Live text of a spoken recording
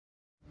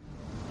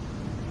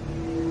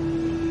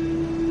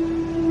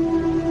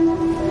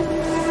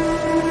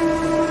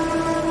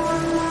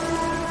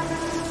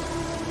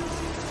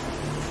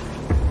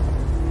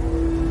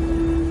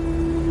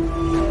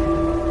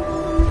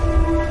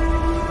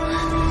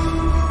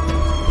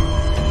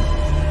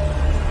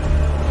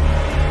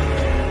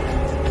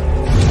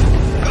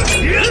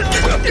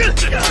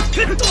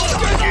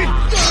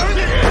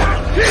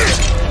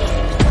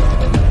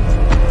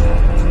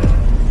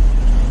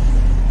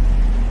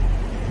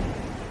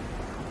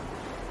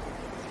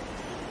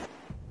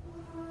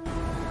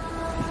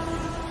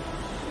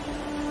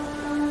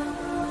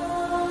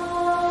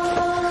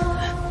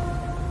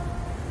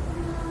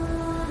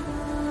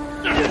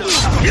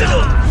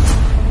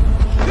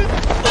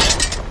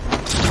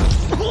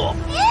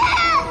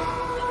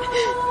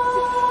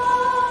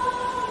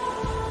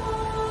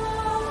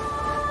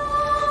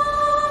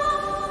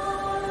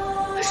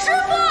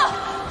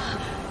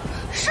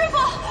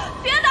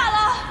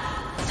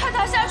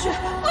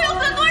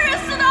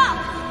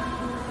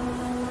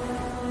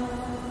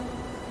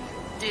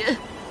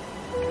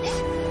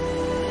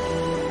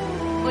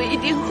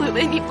定会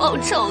为你报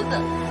仇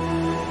的。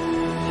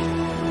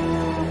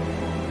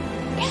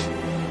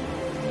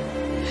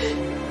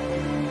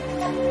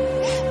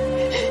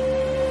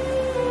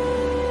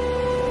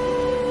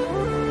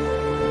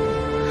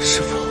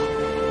师父，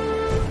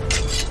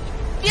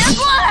别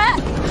过来！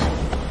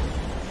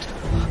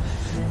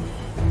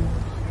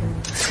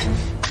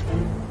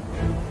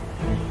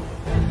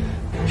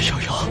瑶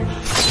瑶，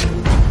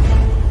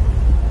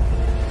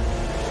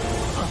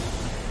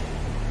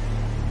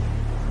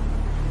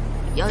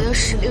瑶瑶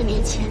16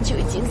年前就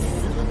已经死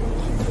了。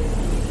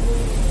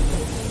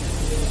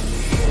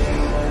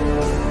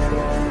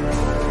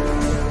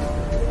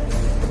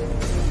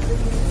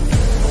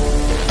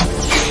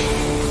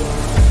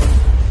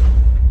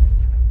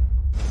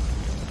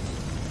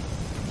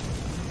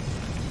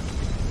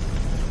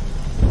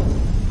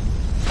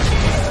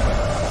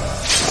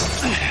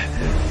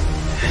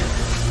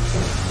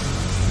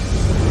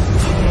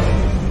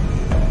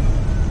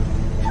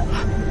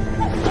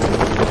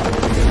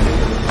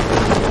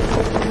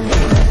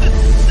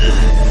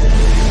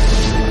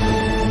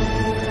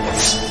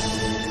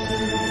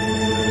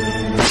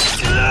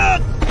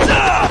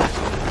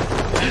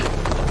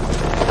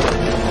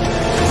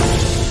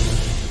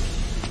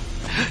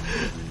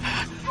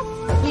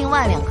另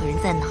外2个人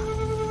在哪？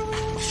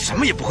什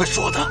么也不会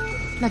说的。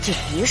那就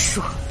别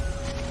说。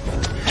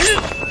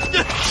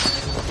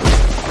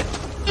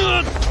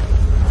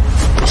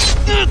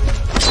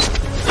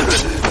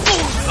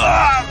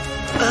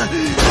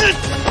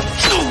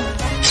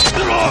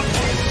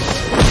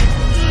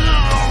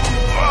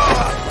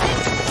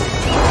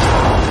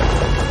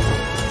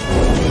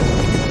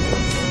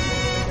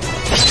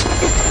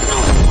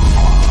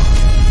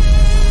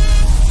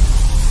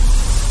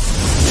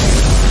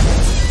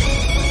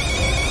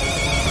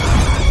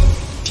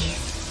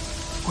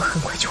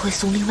会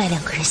送另外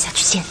2个人下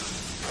去见你。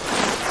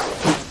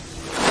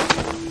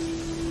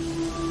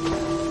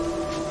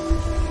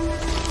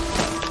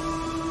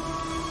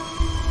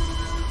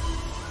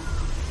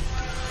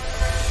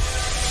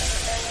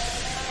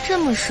这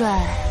么帅，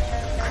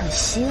可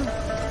惜了。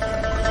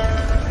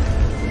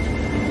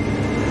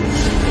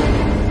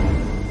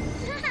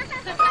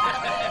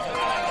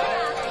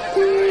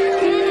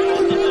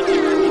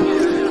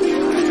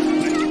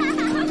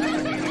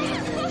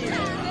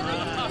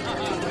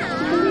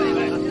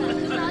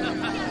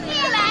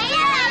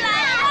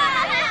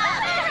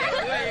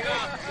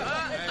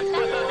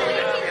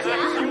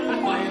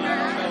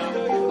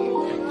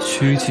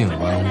曲径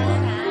弯弯，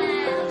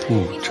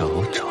雾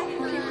沼沼，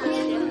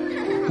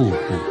步步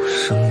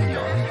生袅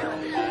袅。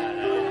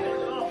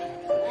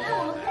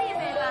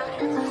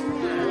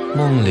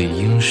梦里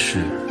应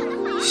是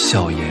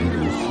笑颜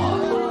如花，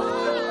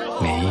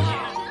眉眼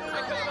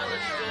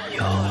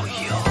悠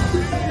悠。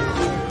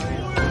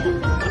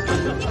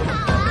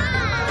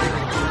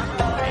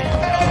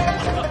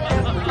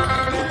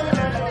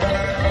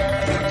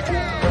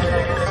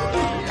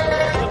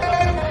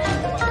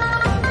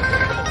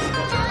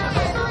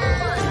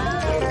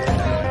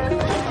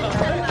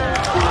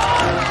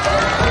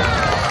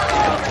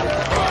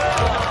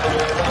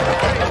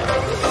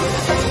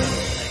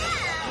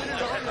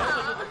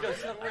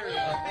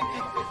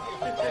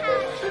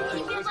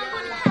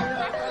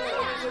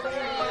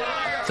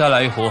再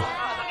来一壶。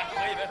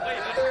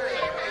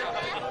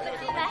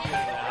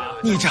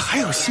你这还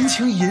有心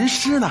情吟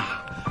诗呢？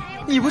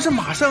你不是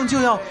马上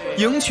就要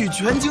迎娶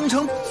全京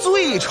城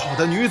最丑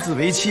的女子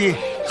为妻，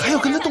还要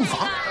跟她洞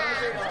房，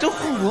这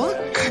我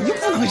肯定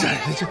不能忍着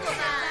这。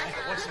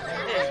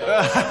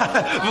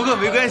不过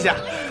没关系啊，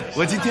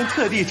我今天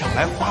特地找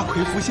来花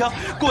魁福香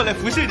过来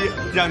服侍你，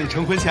让你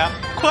成婚前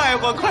快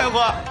活快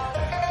活。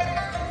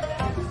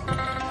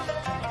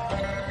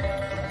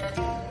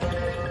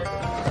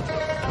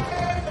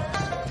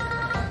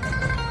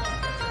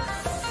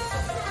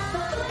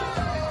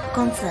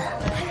公子，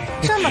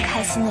这么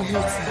开心的日子，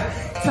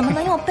怎么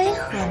能用杯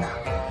喝呢？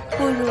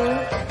不如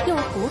用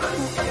壶喝。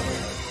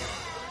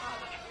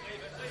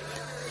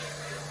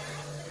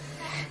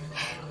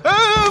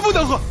不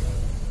能喝！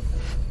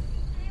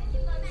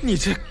你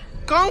这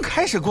刚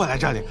开始过来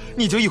这里，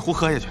你就一壶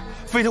喝下去，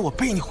非得我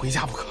背你回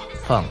家不可。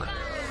放开！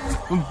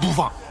不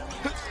放！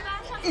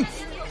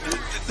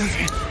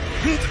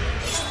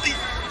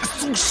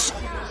松手！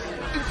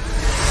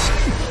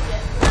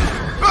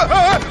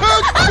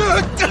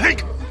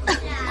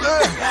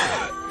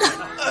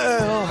哎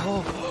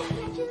呦！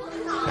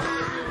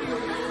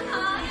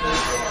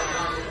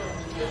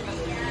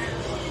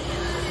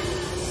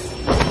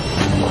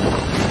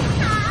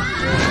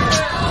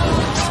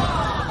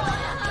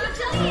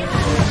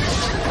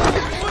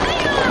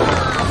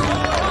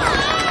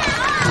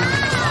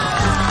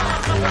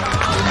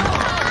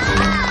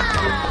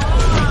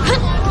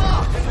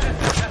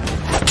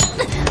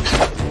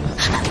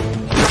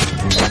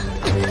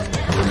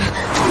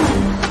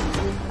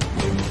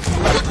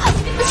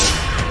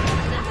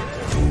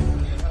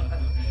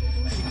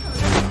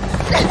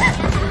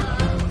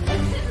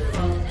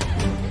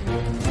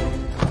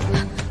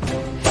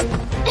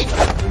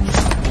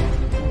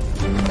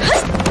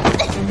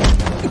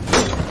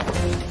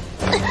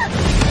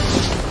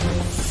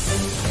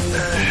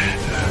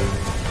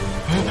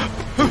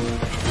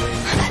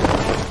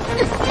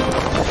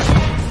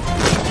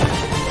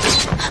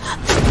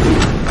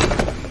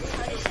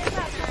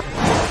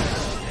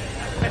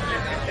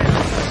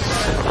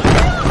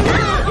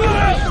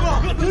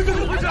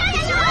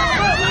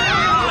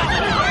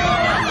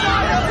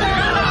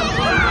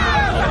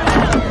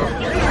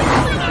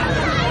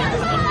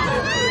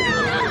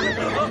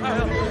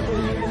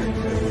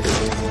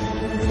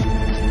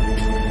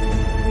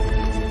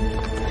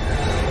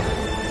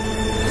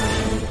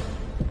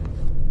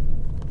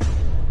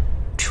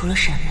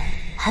闪门，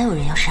还有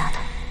人要杀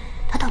他，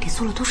他到底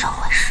做了多少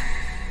坏事？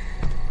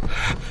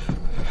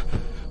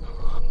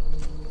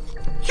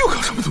又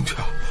搞什么东西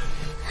啊？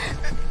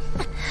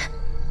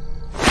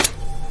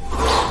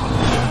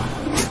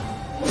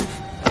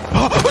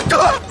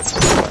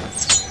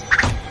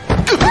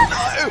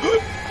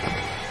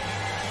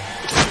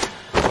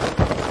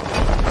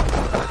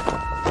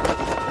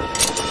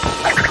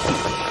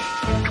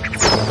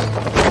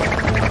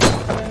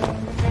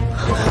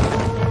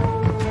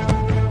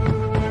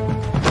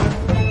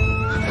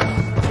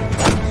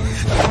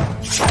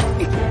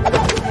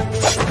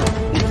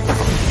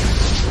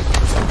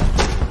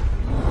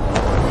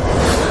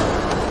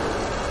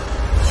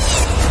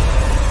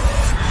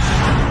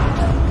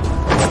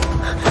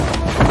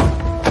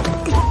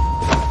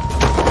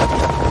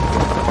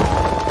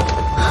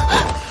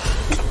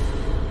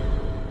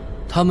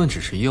他们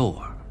只是诱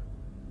饵，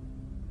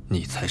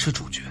你才是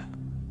主角。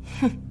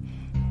哼，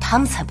他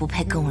们才不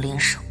配跟我联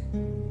手。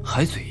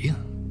还嘴硬？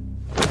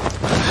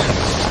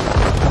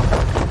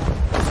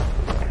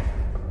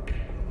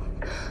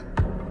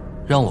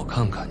让我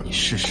看看你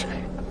是谁。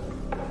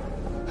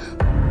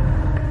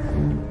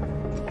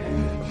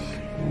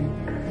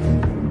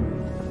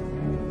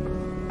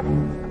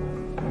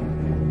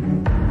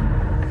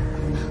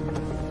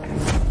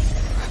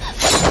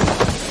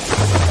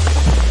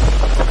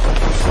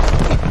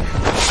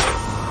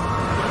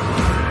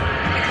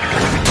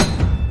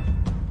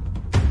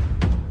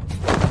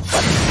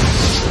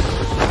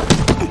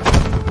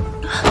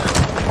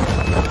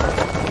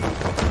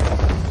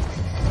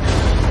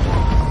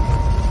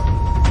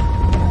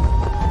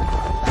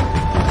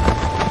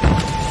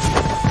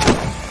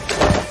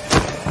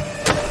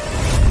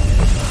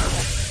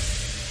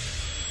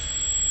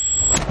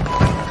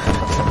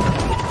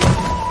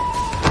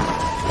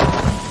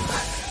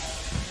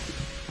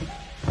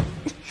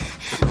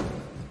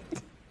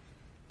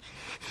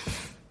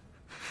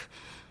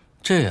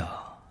这样，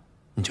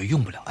你就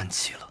用不了暗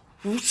器了。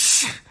无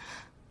耻！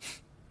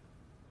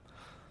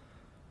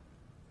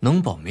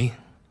能保命，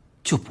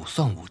就不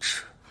算无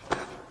耻。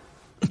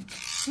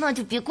那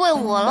就别怪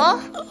我了。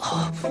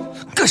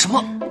干什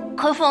么？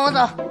快放我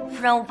走，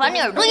不然我把你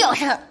耳朵咬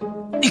下。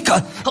你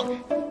敢？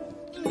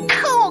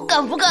看我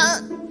敢不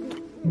敢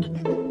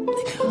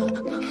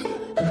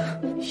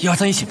！1、2、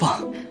3，一起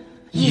放。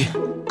1、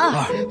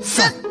2、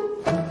3。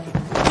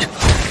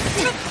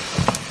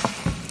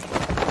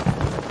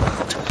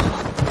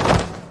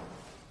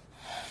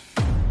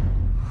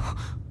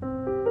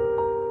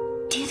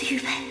爹的预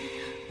备。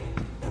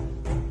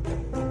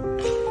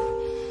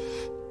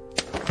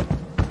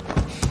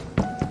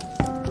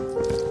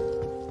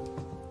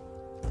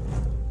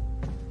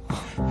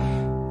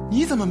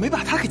你怎么没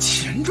把他给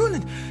钳住呢？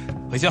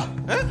回家。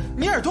哎，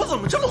你耳朵怎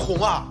么这么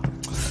红啊？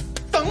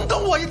等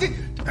等我，这，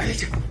哎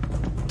这，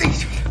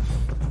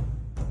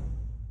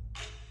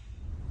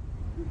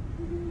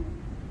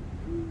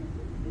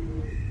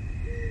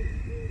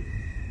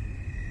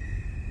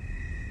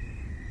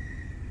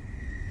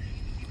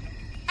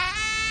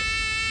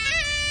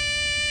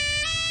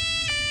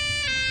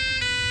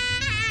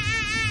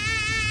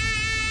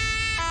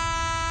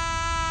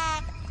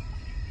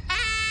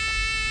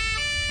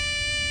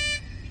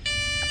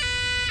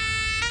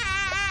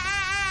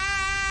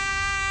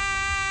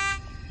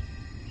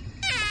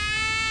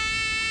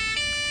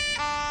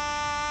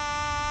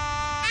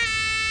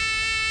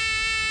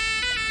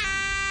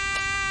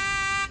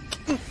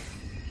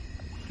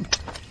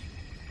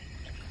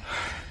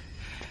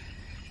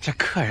这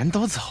客人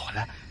都走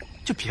了，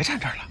就别站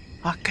这儿了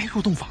啊！该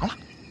入洞房了。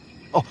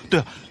哦，对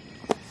了，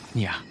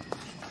你啊，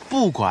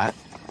不管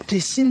这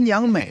新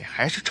娘美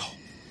还是丑，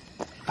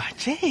把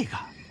这个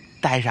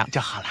带上就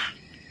好了。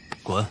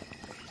滚！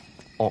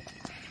哦，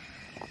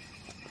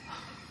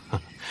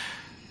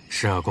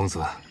是啊，公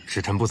子，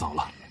时辰不早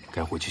了，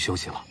该回去休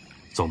息了。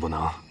总不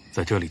能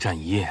在这里站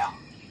一夜啊！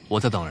我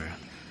在等人。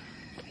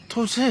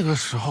都这个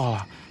时候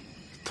了，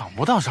等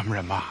不到什么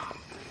人吧？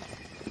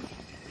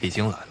已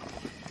经来了。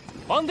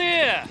皇帝，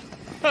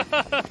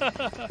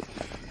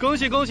恭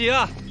喜恭喜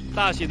啊！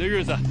大喜的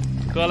日子，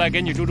哥来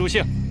给你助助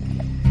兴。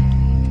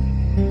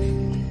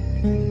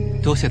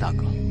多谢大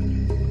哥。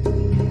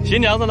新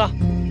娘子呢？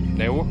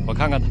哪屋？我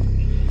看看她。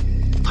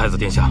太子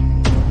殿下，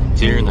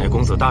今日乃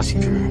公子大喜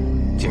之日，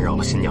惊扰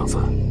了新娘子，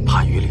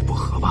怕与礼不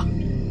合吧？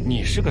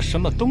你是个什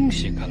么东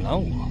西，敢拦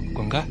我？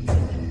滚开！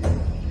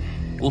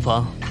无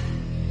妨。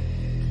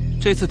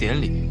这次典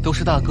礼都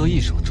是大哥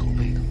一手筹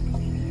备的。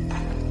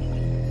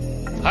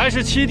还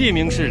是7弟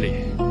明事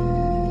理。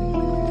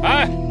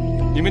哎，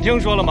你们听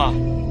说了吗？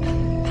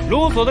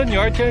卢索的女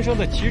儿天生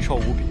的奇丑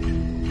无比，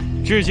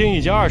至今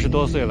已经20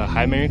多岁了，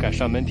还没人敢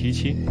上门提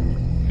亲。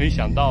没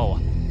想到啊，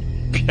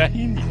便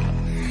宜你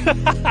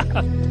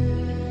了。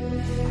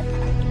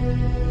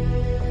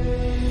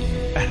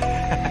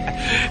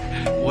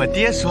我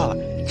爹说了，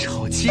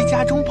丑妻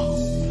家中宝，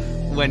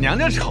我娘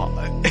就丑。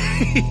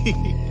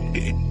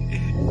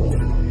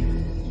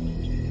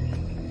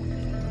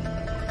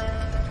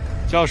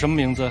叫什么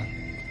名字？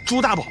朱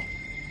大宝。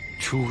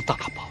朱大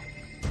宝，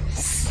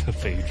死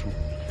肥猪！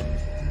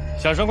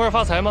想升官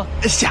发财吗？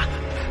想。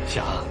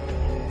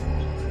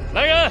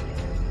来人，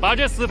把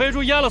这死肥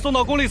猪阉了，送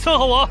到宫里伺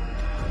候我。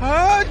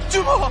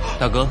君莫，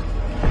大哥，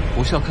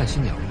不是要看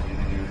新娘吗？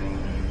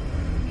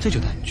这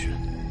就带你去。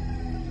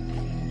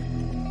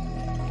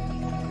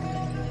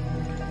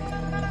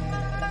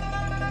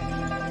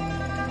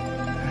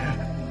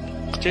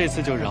这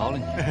次就饶了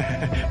你，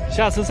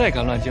下次再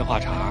敢乱接话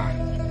茬，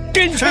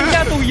给你全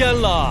家都阉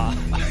了。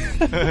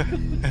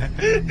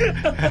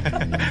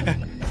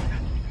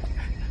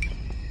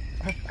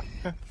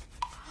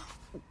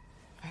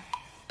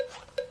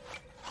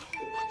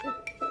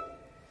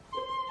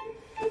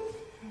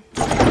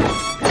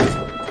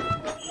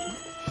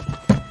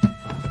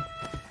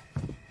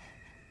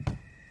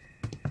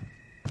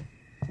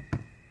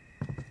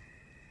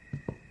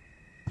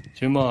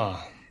君莫，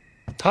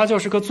她就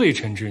是个罪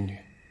臣之女，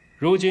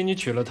如今你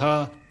娶了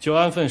她，就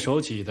安分守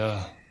己的，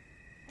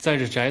在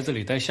这宅子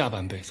里待下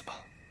半辈子吧。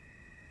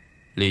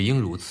理应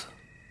如此。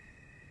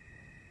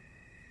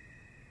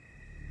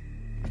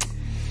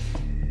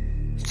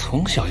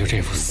从小就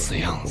这副死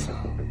样子，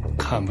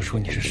看不出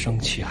你是生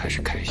气还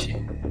是开心。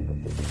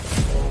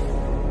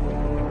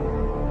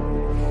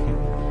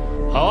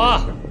好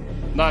啊，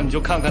那你就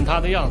看看她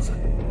的样子，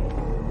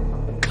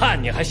看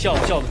你还笑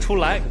不笑得出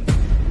来。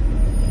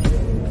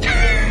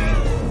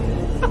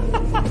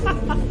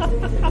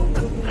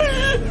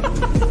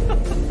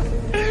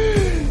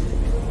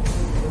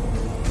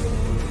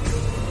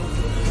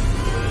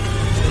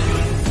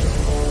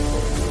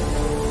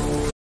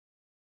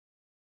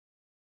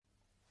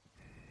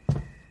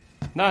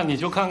那你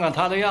就看看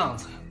他的样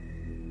子，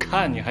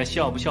看你还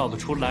笑不笑得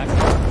出来。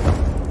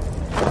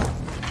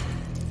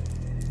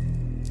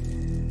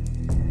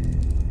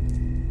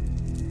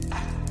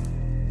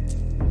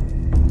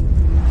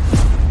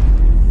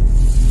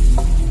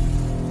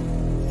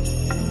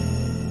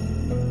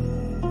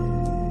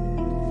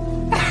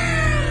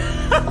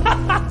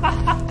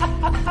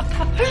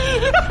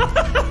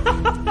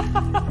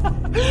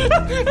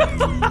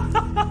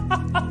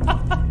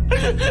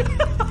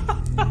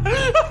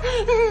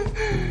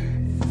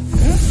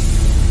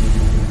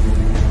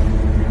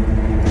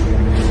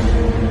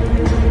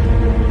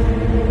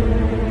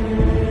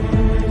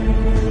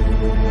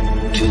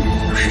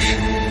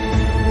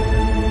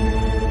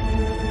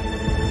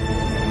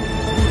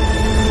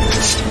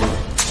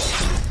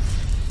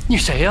你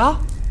谁呀？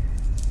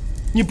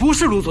你不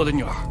是卢佐的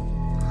女儿。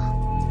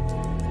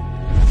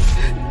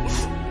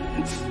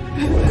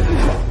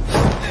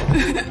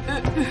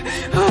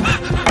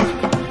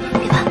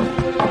别怕，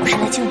我是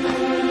来救你的。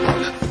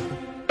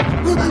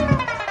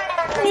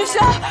女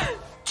侠，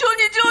求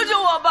你救救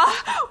我吧！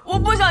我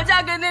不想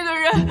嫁给那个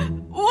人，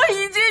我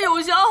已经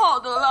有想好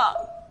的了。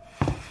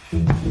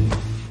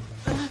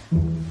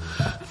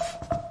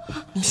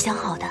你想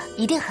好的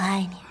一定很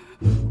爱你，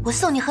我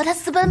送你和他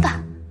私奔吧。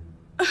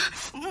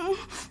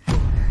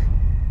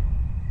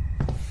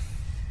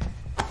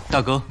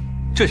大哥，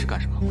这是干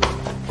什么？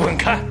滚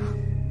开！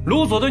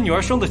卢佐的女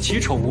儿生得奇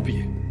丑无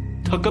比，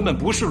她根本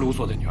不是卢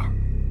佐的女儿。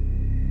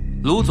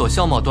卢佐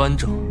相貌端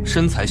正，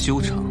身材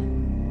修长，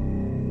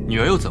女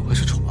儿又怎会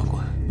是丑八怪？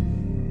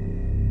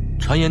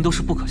传言都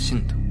是不可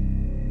信的。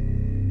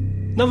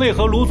那为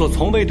何卢佐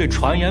从未对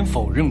传言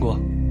否认过？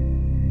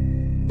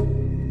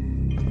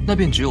那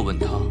便只有问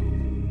他。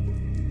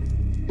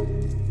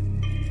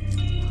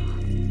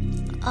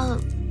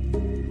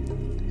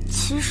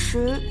其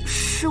实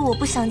是我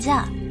不想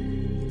嫁，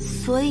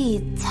所以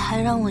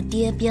才让我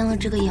爹编了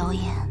这个谣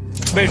言。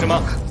为什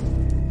么？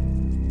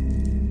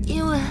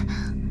因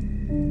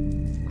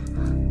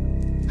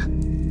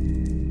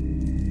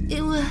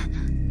为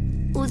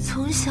我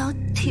从小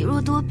体弱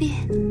多病，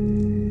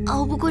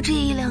熬不过这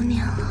1、2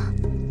年了。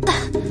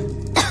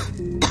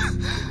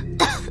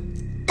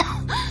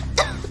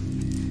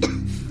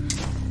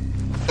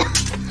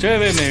这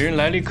位美人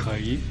来历可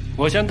疑，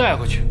我先带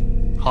回去，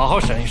好好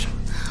审一审。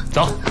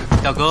走，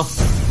大哥，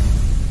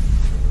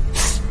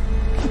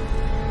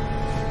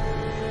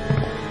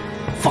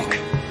放开！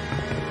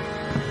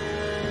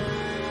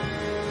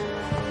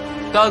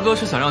大哥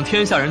是想让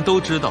天下人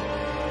都知道，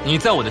你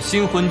在我的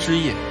新婚之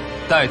夜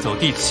带走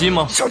第妻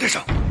吗？小点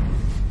声！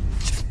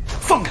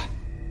放开！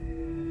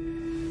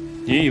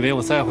你以为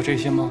我在乎这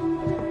些吗？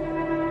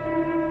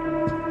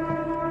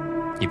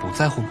你不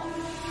在乎吗？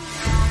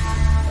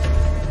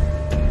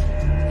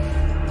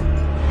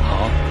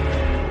好，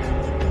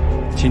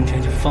今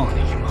天就放你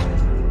一马。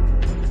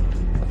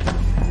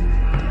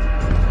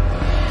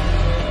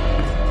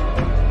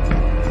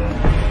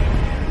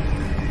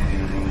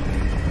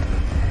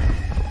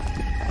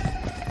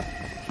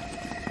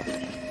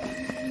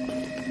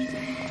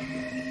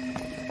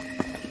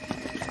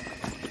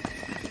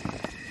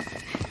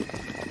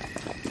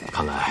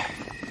看来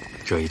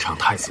这一场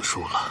太子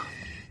输了。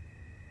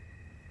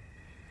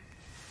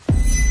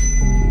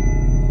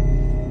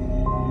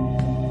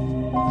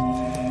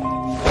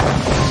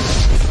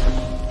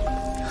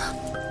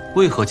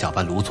为何假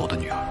扮卢佐的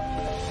女儿？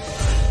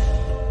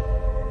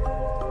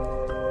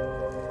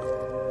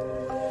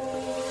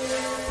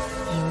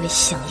因为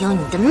想要你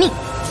的命。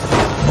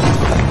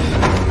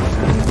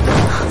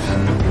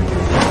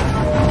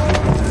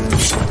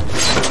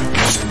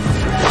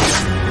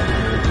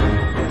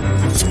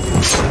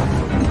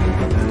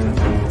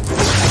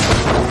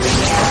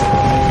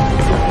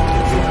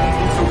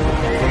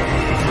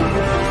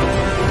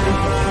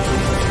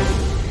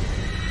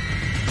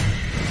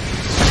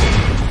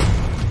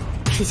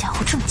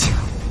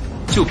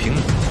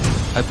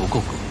还不够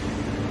格。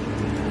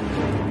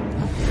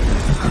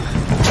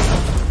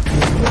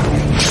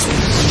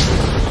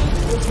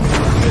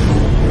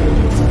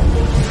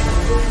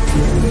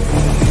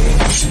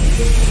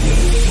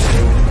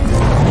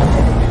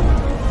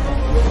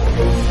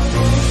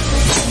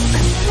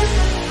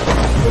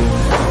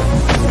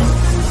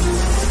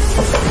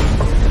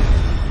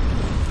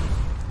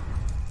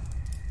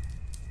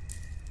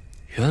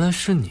原来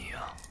是你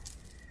啊！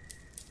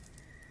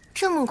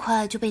这么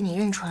快就被你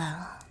认出来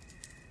了？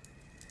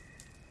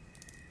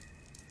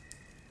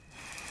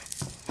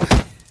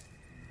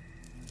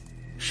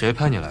谁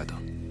派你来的？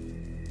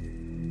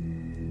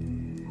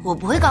我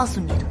不会告诉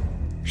你的，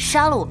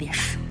杀了我便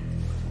是。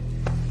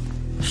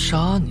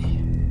杀你？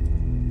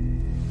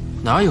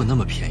哪有那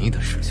么便宜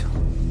的事情？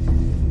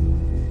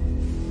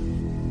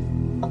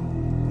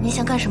你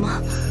想干什么？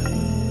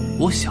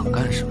我想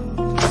干什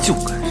么就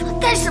干什么。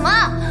干什么？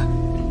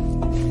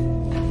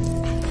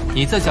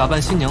你在假扮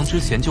新娘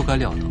之前就该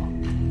料到，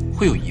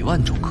会有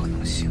10000种可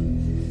能性。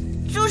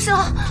住手！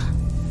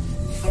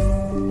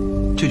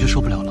这就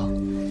受不了了。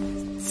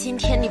今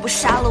天你不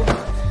杀了我，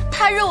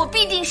他日我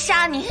必定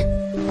杀你。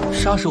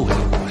杀手我见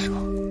过不少，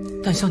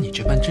但像你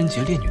这般贞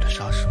洁烈女的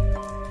杀手，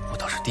我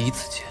倒是第一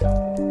次见。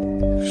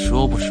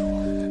说不说，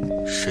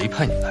谁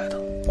派你来的？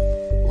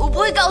我不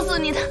会告诉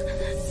你的。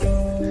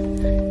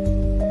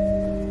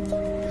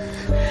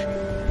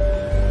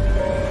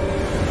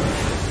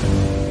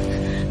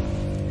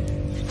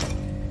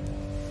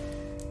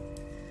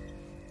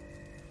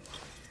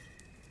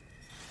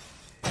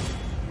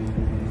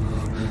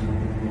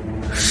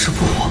是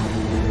父皇。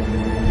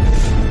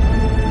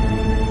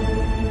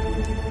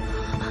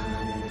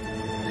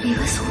里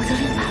外所有的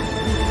令牌，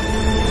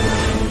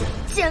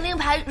见令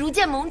牌如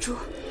见盟主。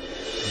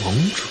盟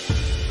主？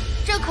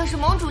这可是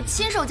盟主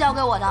亲手交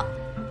给我的，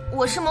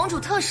我是盟主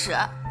特使。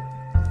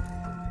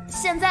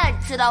现在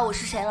知道我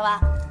是谁了吧？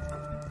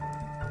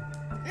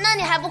那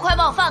你还不快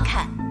把我放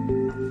开！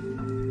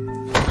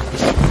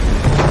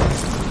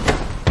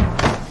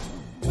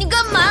你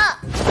干嘛？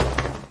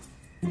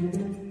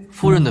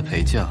夫人的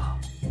陪嫁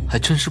还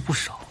真是不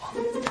少啊。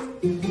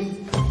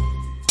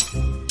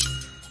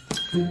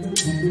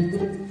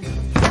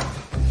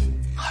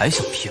还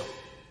想骗我？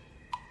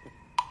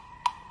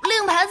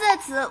令牌在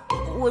此，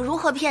我如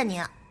何骗你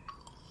啊？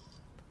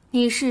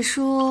你是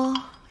说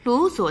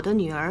卢佐的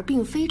女儿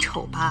并非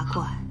丑八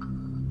怪，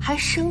还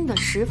生得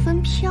十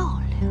分漂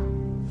亮？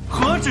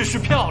何止是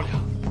漂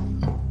亮，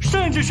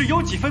甚至是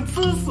有几分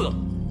姿色。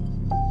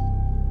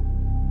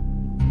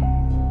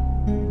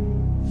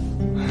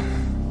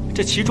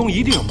这其中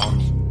一定有猫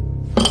腻。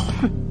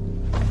哼！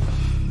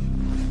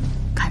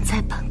敢在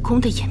本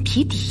宫的眼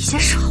皮底下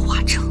耍花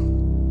招，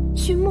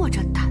君莫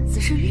这胆子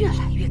是越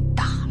来越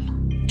大了。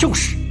就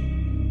是。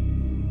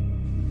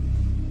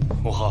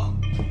母后，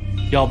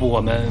要不我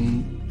们……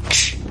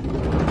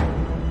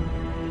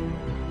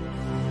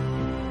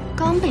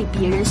刚被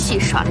别人戏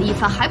耍了一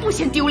番，还不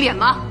嫌丢脸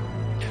吗？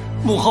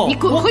母后，你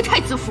滚回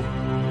太子府！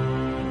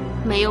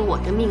没有我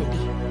的命令，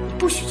你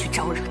不许去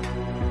招惹他。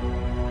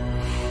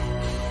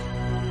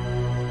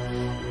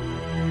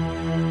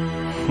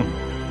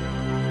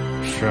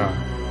是。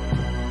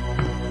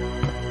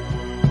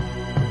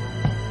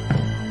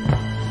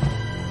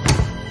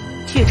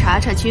去查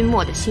查君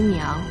莫的新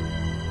娘。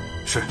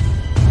是。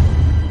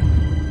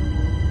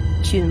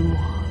君莫，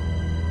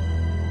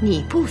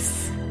你不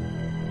死，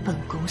本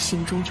宫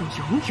心中就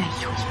永远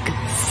有一根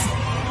刺。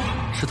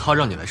是他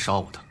让你来杀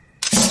我的。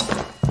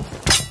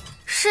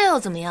是又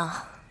怎么样？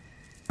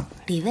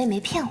李卫没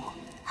骗我，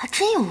还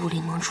真有武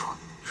林盟主。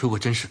如果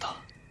真是他，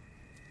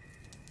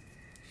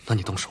那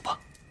你动手吧。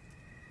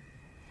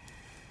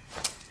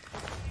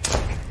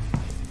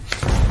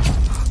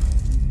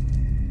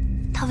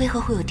他为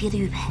何会有爹的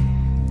玉佩？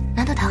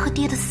难道他和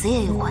爹的死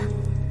也有关？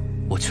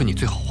我劝你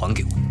最好还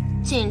给我。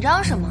紧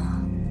张什么？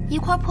一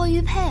块破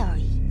玉佩而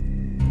已。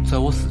在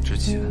我死之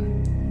前，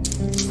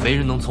没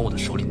人能从我的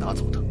手里拿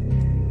走的。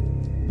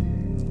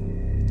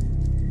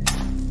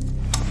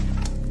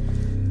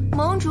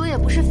盟主也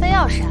不是非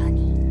要杀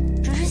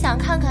你，只是想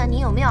看看你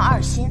有没有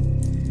二心，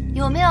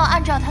有没有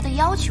按照他的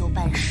要求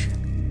办事。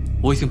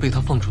我已经被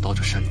他放逐到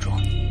这山庄，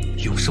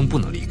永生不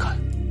能离开，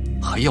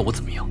还要我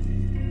怎么样？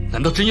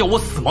难道真要我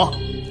死吗？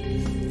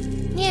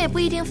你也不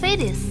一定非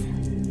得死，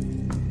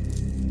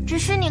只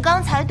是你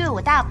刚才对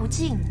我大不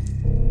敬，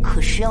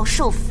可是要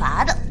受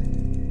罚的。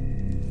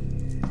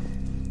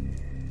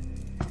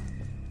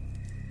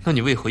那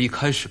你为何一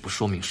开始不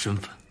说明身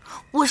份？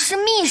我是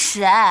密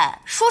使哎，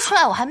说出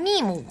来我还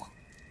密谋我。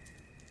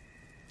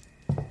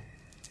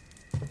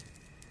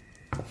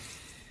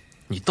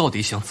你到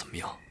底想怎么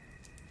样？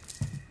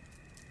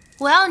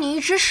我要你一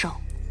只手，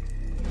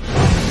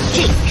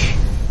这一只。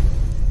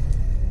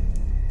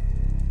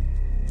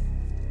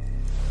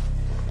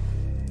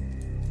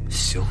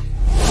行。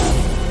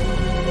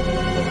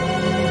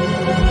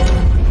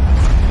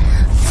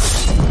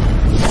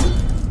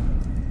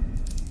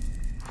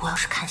我要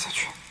是看下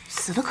去，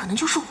死的可能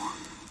就是我。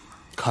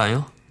砍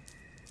呀！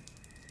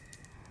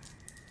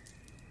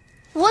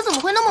我怎么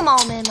会那么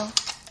冒昧呢？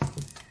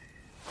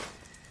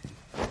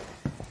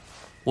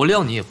我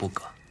谅你也不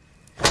敢。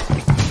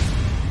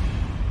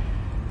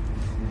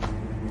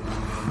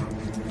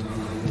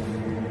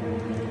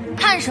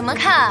看什么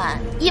看？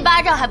一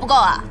巴掌还不够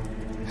啊？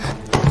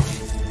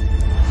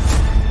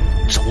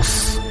找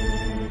死！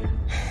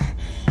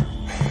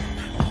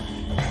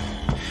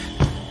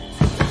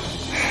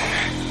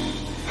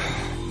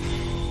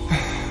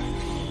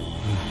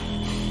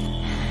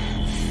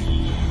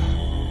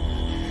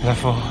来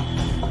福，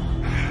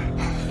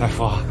来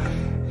福，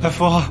来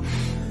福，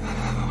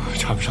我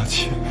喘不上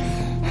气。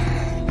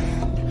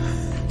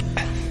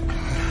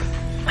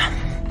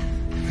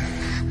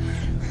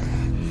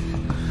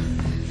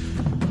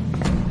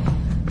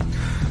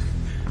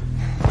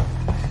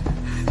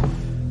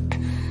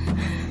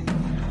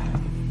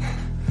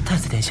太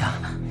子殿下，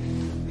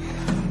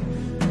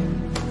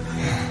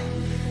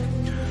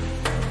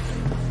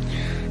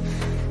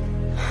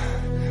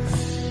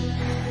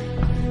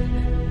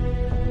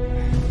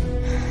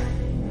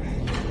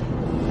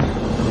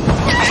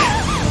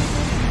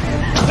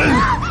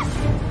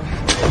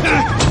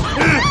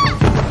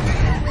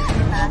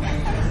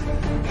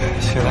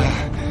起来，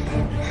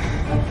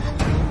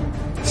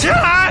起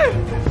来！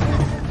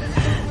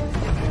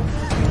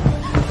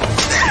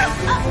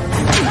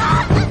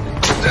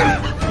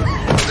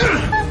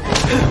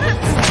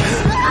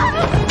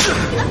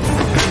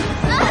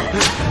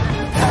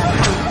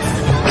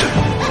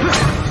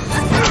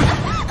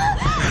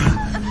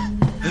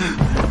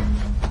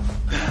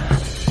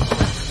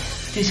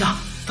殿下，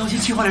当心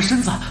气坏了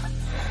身子。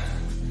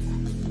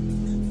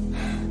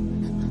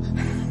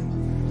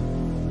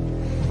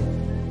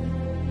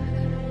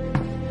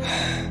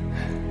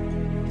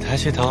抬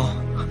起头，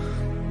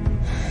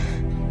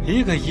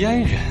一个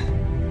阉人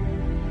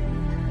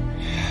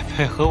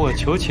配合我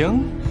求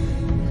情。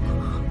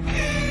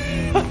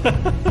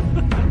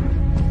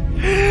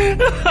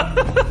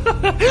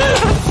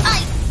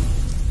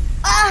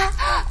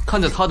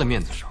看在他的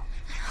面子上，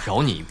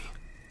饶你一命。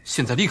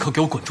现在立刻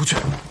给我滚出去！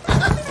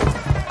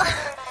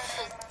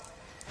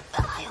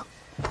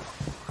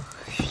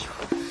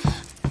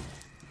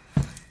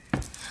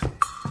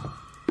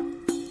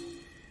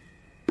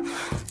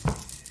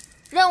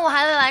任务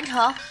还未完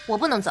成，我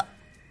不能走。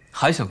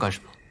还想干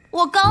什么？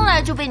我刚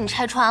来就被你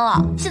拆穿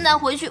了，现在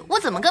回去我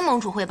怎么跟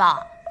盟主汇报啊？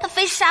他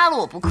非杀了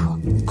我不可。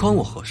关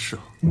我何事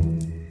啊？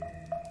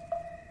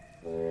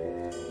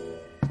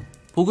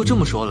不过这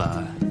么说来，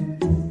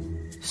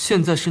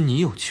现在是你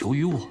有求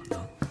于我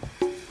了。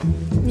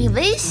你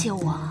威胁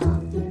我啊？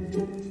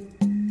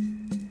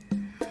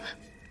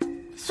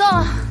算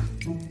了，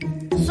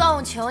算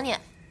我求你，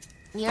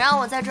你让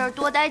我在这儿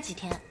多待几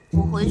天，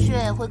我回去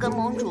会跟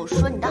盟主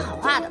说你的好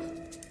话的。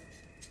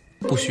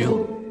不需要，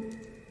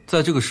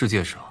在这个世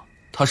界上，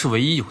他是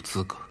唯一有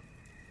资格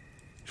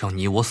让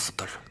你我死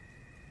的人。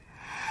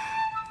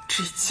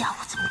这家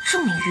伙怎么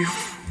这么迂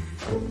腐？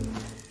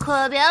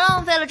可别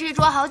浪费了这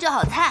桌好酒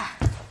好菜。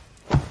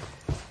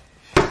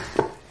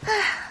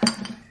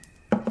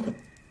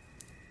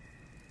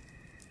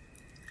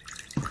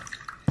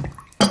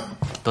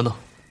等等，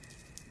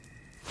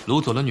卢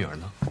佐的女儿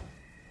呢？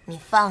你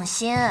放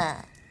心，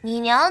你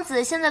娘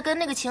子现在跟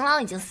那个情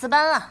郎已经私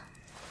奔了。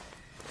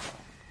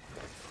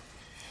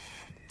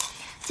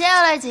接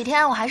下来几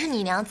天我还是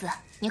你娘子，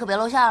你可别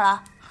露馅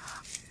了。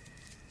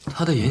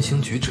他的言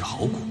行举止好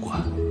古怪，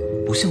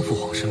不像父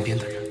皇身边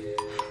的人。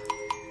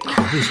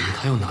可为什么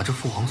他又拿着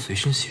父皇随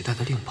身携带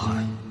的令牌？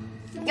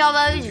要不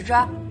要一起吃？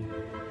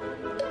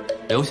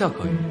留下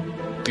可以，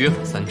约法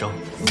3章。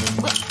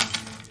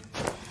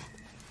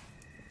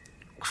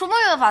什么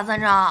约法3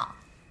章？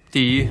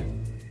第一，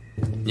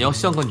你要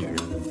像个女人，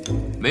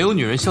没有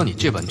女人像你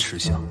这般吃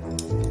相。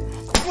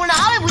我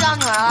哪里不像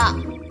女人了？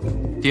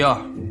第二，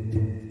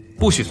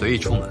不许随意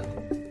出门，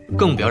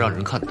更不要让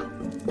人看到。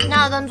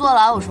那跟坐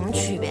牢有什么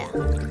区别？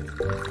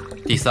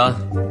第三，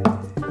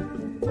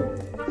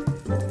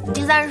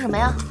第三是什么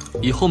呀？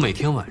以后每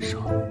天晚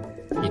上，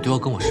你都要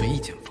跟我睡一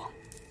间房。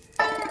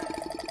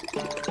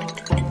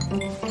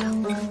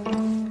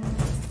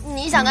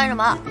你想干什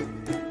么？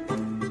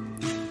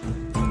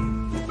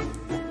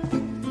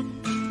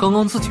刚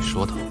刚自己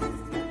说的，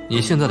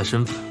你现在的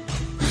身份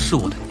是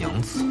我的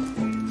娘子。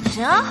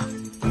行，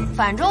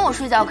反正我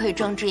睡觉可以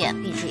睁只眼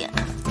闭只眼，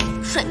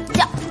睡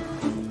觉。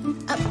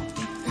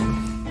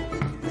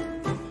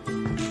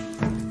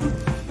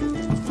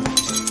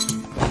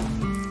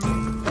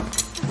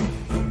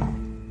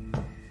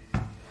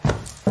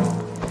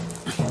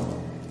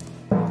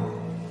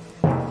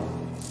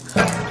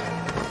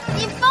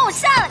你放我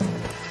下来，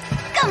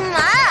干嘛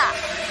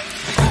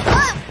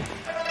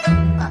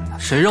呀？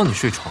谁让你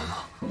睡床了？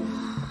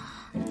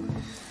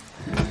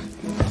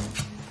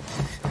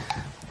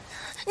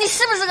你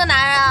是不是个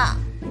男人啊？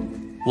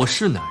我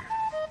是男人，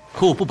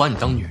可我不把你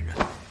当女人。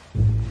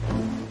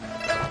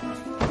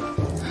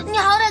你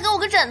好歹给我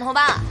个枕头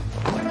吧。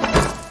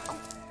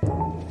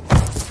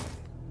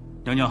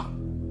娘娘，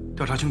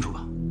调查清楚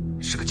了，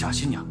是个假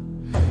新娘。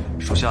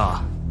属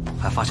下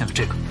还发现了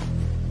这个。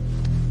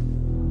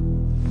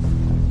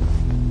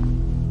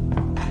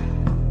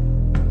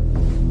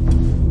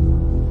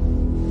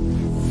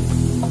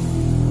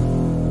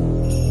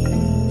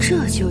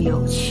就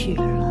有趣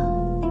了。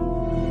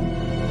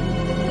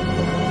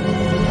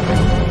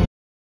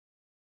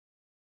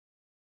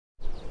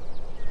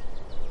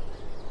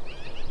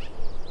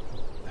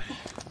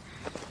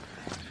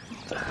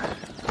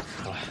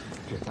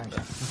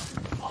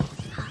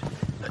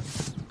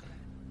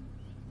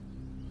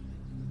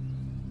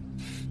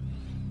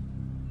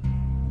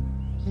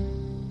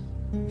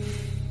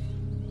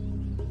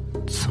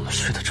怎么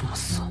睡得这么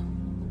死？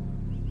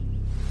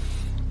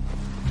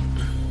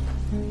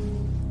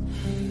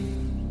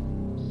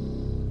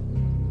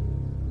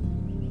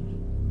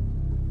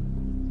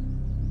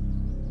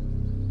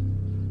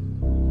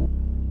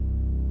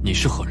你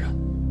是何人？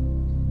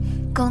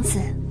公子，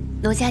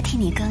奴家替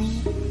你更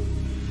衣。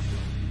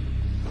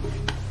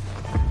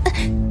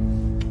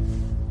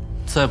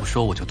再不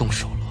说我就动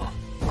手了。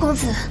公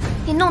子，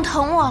你弄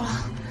疼我了，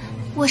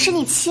我是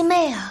你七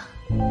妹啊。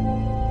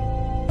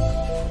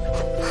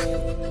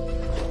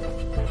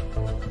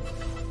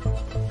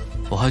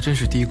我还真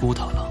是低估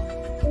他了。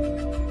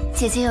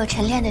姐姐有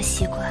晨练的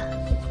习惯，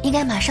应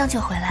该马上就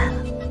回来了。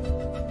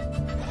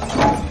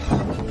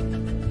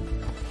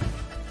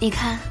你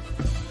看，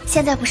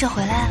现在不是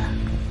回来了？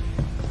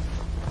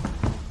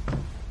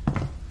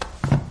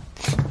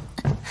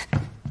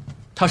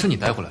她是你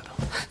带过来的？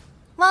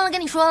忘了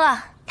跟你说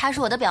了，她是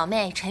我的表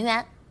妹陈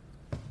媛。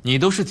你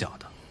都是假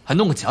的，还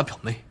弄个假表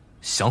妹，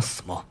想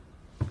死吗？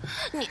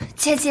你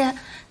姐姐，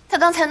她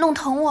刚才弄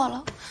疼我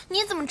了。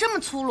你怎么这么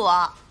粗鲁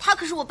啊？她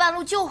可是我半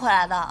路救回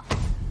来的。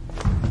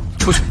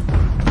出去！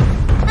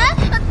哎，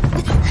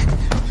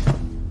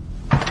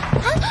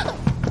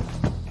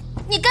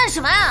你干什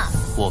么啊？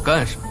我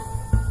干什么？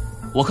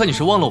我看你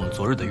是忘了我们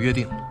昨日的约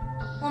定了。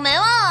我没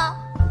忘啊。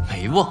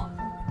没忘。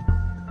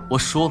我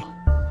说了，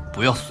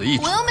不要随意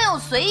出门。我又没有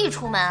随意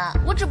出门，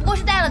我只不过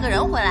是带了个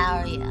人回来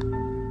而已。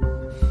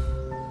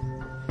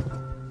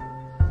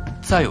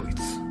再有一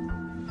次，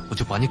我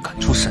就把你赶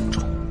出山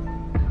庄。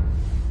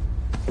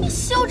你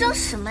嚣张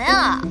什么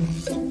呀？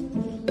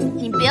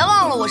你别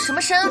忘了我什么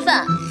身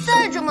份，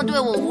再这么对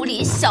我无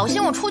礼，小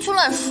心我出去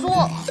乱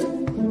说。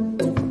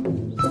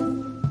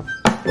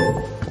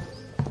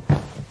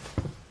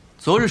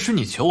昨日是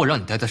你求我让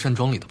你待在山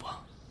庄里的吧？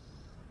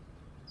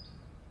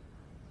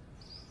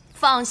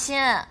放心，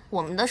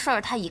我们的事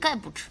儿他一概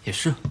不知。也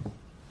是，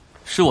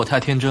是我太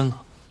天真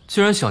了，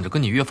居然想着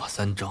跟你约法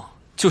3章，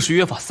就是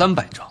约法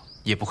300章，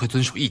也不会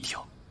遵守1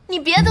条。你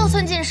别得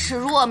寸进尺，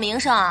辱我名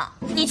声啊！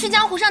你去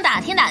江湖上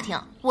打听打听，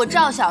我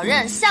赵小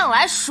刃向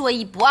来说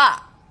一不二。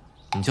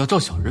你叫赵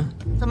小刃？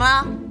怎么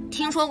了？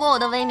听说过我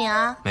的威名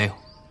啊？没有。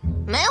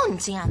没有？你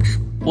惊讶个什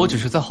么？我只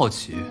是在好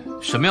奇，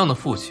什么样的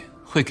父亲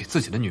会给自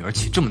己的女儿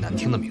起这么难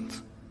听的名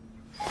字？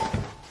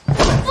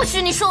不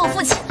许你说我父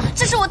亲，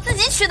这是我自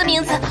己取的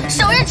名字，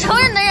手刃仇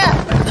人的刃。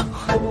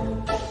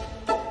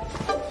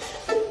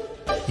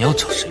你要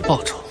找谁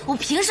报仇？我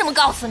凭什么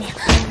告诉你？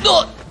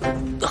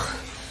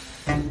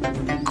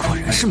果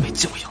然是没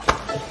教养。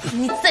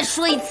你再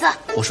说一次。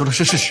我说的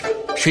是事实，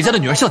谁家的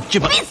女儿像你这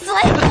般？闭嘴！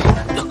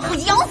我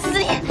咬死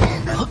你！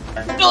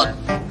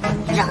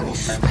让你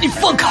说。你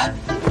放开！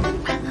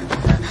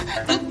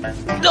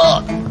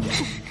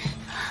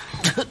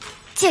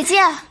姐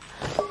姐，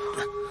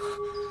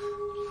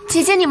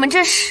姐姐，你们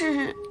这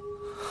是？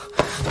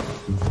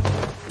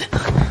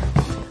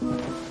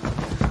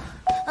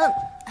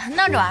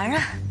闹着玩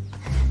啊！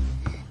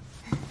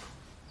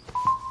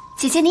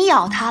姐姐，你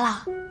咬他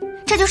了，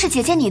这就是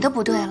姐姐你的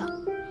不对了。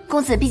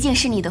公子毕竟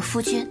是你的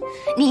夫君，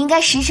你应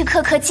该时时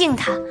刻刻敬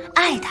他、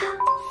爱他。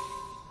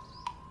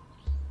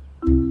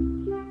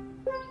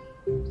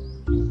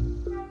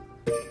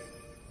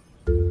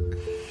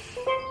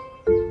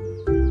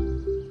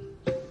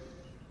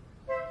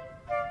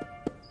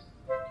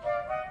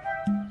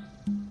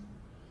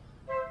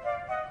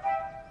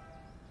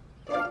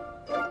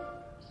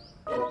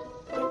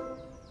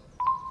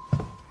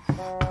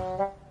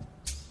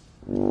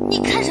你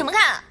看什么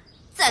看？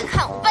再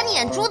看我把你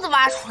眼珠子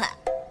挖出来！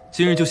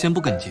今日就先不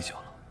跟你计较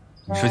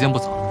了，时间不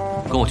早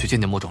了，跟我去见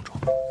见莫壮壮。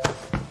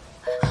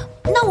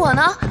那我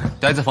呢？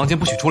待在房间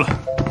不许出来。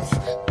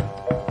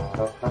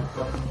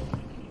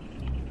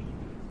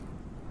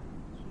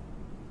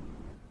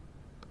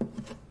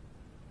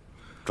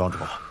庄主，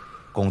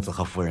公子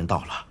和夫人到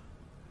了。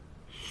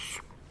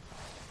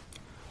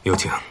有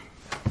请。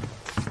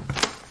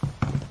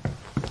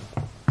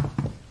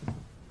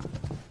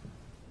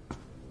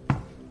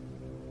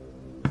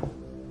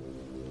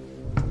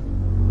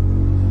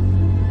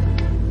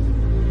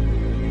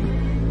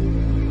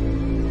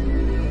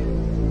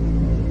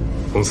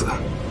公子，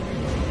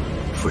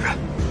夫人。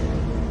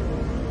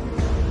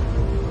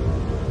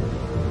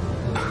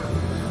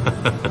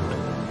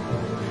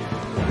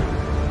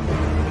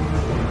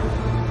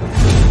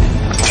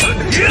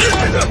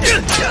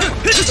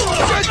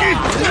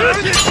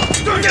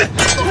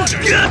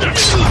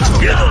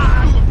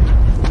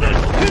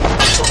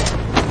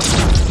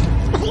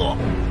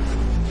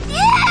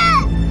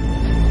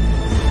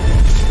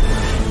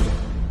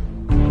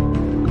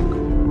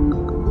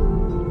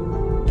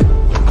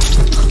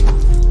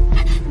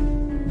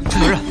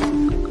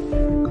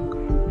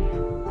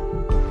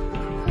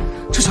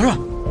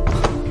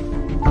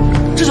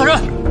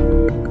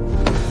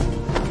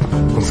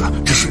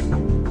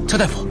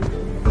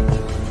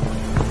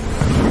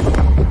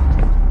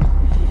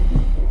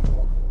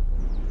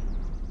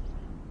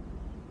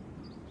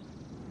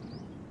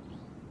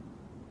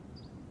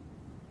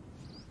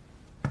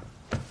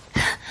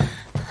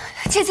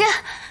姐姐，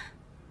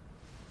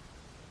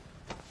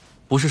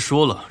不是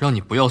说了让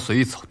你不要随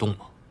意走动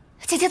吗？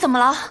姐姐怎么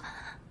了？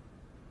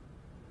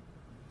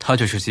他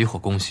这是急火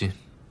攻心，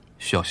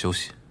需要休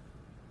息。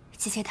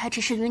姐姐，她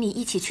只是与你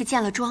一起去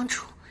见了庄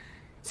主，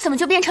怎么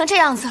就变成这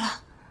样子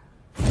了？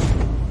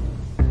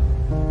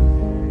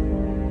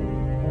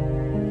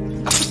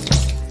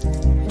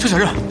赵小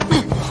刃，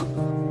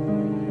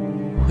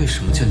为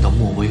什么见到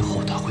莫威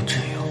后他会这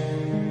样？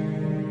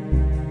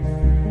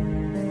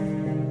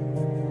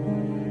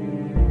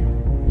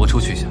我出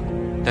去一下，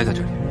待在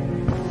这里。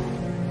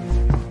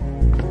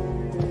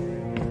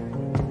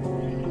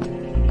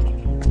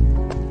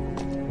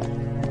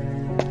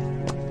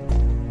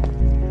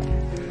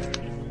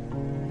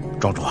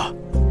庄主，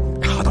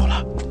查到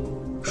了。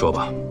说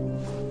吧。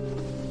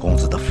公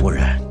子的夫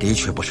人的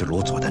确不是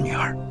卢佐的女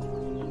儿。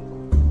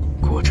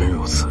果真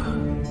如此，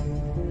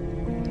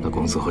那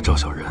公子和赵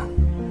小人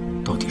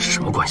到底是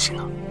什么关系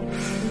呢？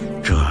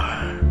这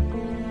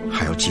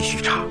还要继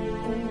续查。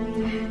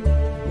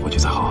回去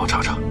再好好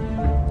查查。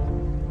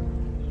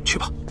去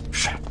吧。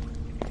是。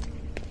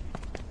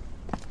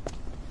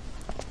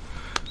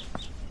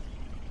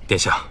殿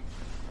下，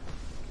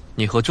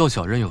你和赵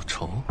小人有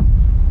仇？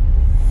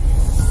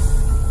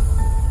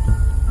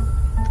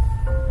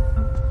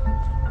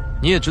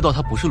你也知道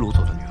她不是卢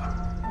佐的女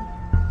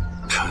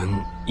儿。臣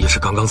也是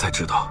刚刚才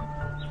知道，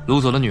卢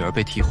佐的女儿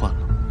被替换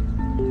了。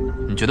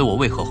你觉得我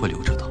为何会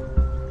留着她？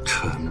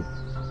臣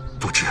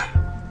不知。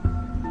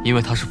因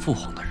为她是父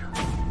皇的人，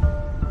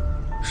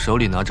手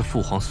里拿着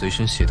父皇随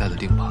身携带的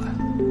令牌。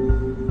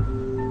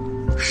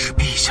是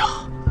陛下，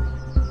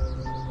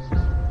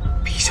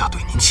陛下对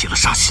您起了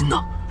杀心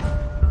呢。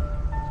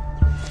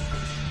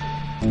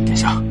殿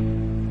下，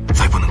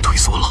再不能退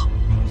缩了。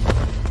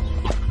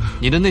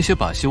你的那些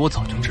把戏我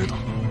早就知道，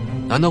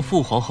难道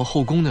父皇和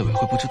后宫那位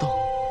会不知道？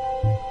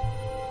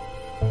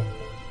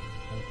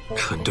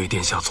臣对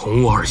殿下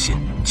从无二心，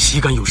岂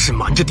敢有事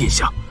瞒着殿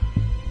下？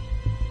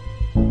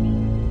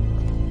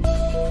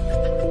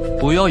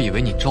不要以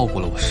为你照顾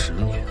了我10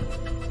年，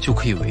就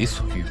可以为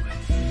所欲为。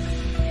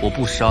我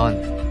不杀你，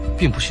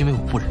并不是因为我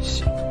不忍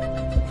心，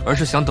而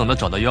是想等到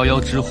找到夭夭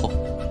之后，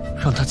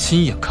让他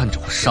亲眼看着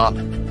我杀了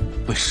你，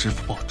为师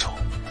父报仇。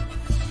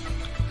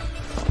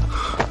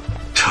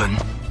臣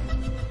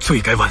罪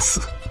该万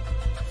死，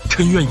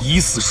臣愿以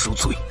死赎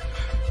罪。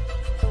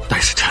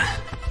但是臣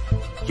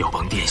要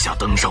帮殿下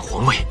登上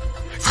皇位，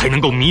才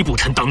能够弥补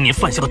臣当年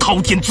犯下的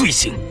滔天罪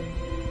行。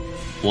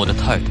我的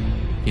态度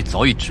你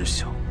早已知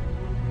晓，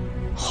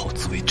好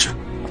自为之。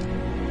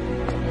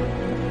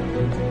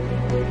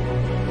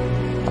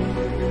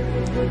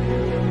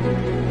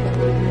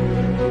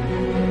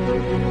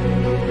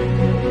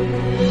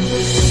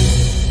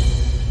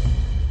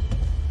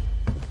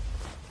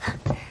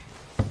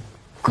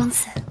公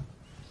子，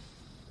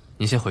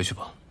你先回去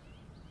吧。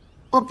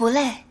我不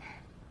累。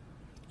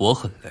我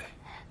很累，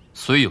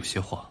所以有些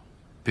话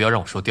不要让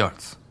我说第2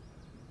次。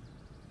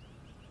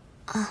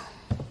啊。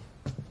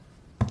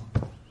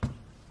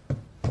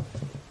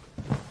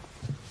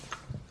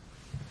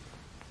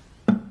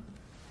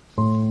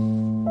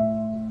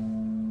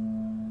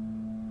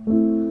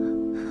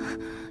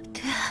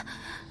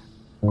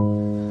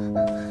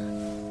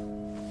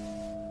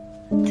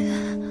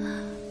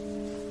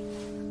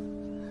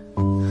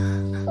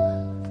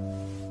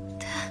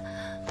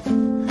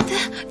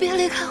别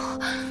离开我！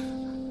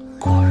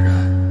果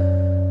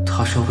然，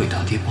他是要为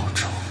他爹报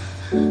仇。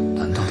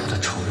难道他的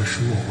仇人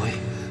是莫威？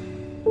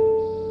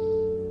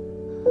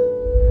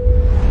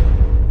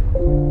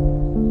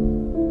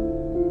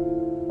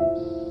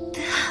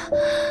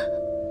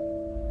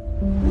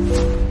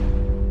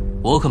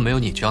我可没有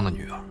你这样的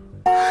女儿。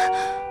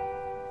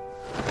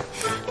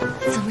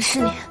怎么是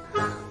你？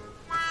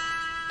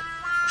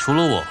除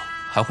了我，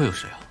还会有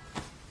谁啊？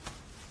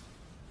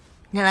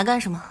你来干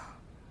什么？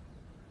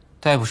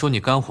大夫说你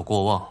肝火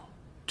过旺，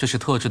这是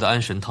特制的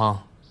安神汤，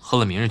喝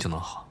了明日就能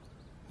好。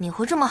你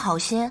会这么好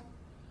心？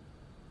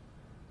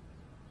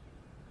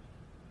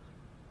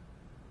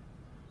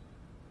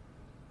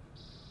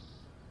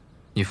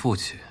你父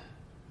亲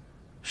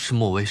是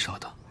莫威杀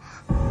的。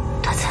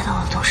他猜到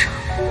了多少？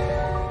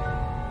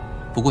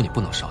不过你不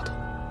能杀他，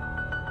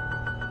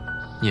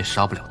你也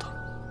杀不了他。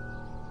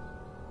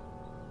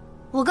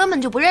我根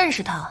本就不认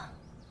识他，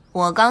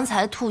我刚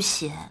才吐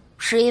血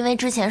是因为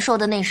之前受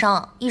的内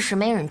伤，一时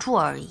没忍住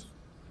而已。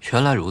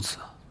原来如此，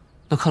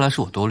那看来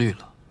是我多虑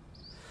了。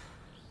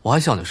我还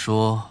想着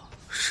说，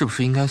是不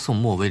是应该送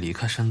莫威离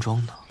开山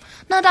庄呢？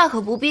那大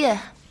可不必，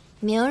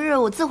明日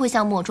我自会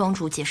向莫庄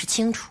主解释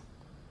清楚。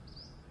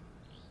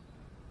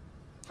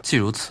既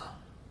如此，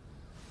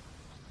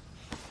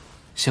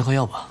先喝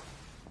药吧。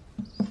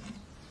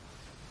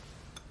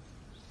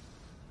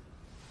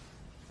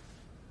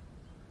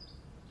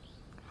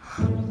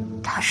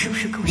他是不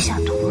是给我下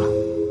毒了？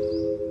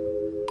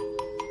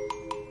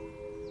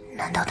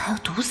难道他要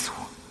毒死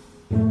我？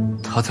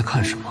他在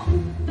看什么？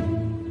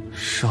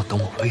是要等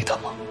我喂他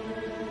吗？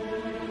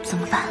怎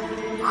么办？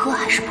喝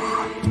还是不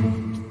喝？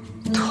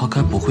他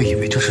该不会以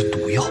为这是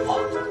毒药吧？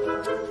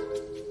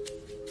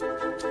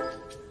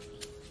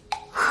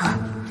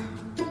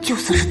就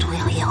算是毒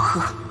药也要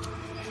喝。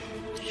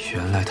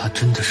原来他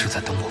真的是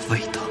在等我喂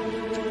他，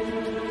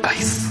该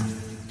死！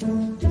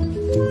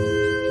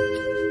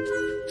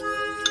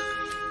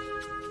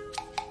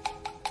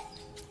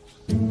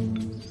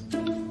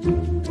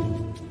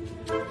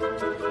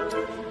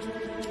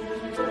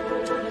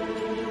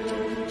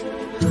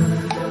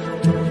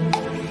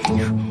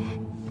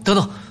等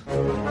等。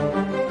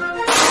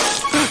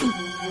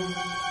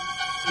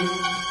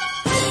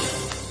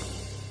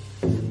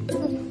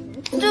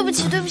对不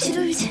起，对不起，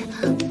对不起，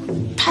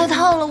太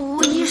烫了，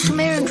我一时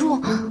没忍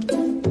住。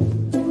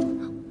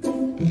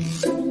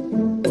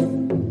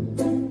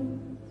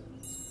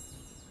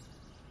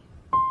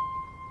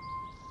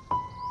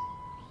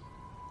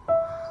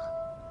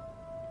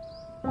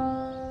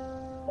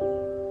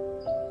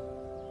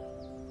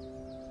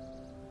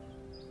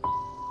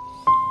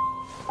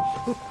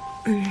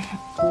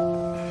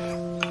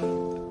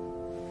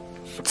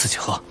自己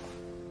喝。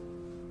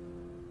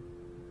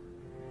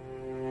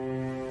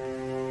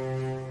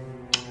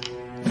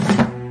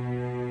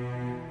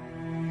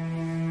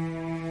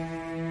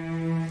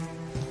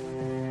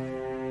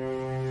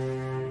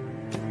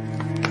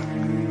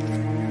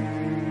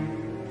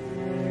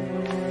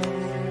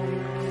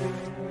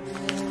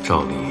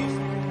照理，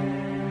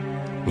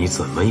你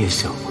怎么也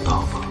想不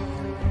到吧？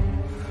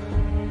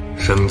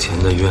生前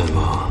的愿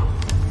望，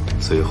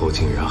最后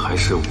竟然还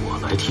是我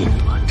来替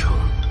你完成。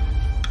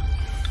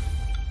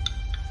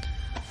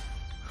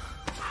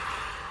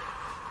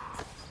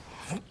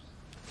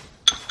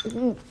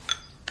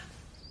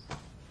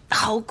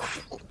好苦。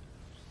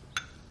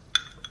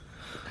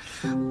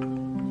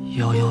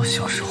夭夭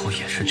小时候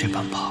也是这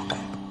般怕苦。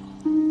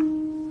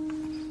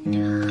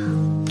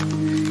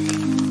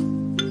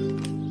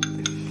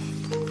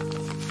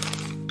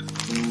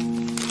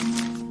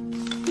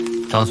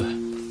张嘴。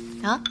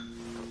啊！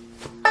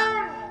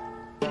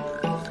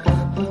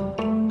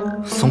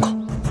松口！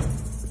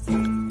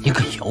你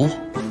敢咬我？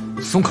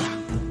松口！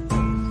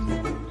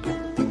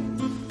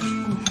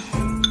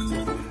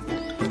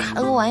开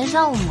个玩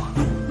笑嘛。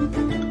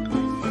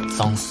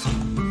脏死了！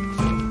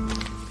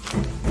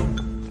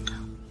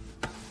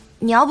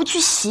你要不去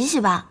洗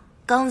洗吧？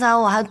刚才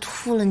我还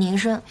吐了你一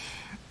身，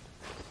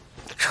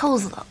臭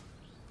死了。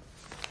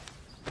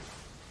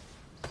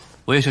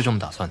我也是这么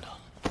打算的。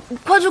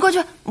快去快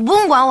去，不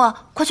用管我，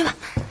快去吧。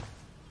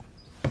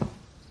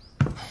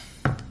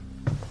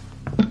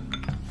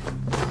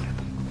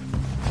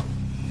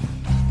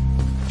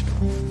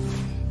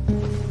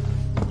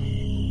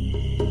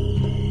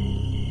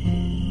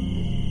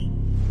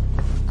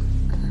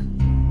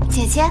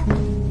姐姐，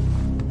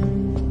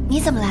你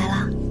怎么来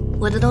了？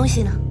我的东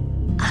西呢？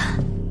啊，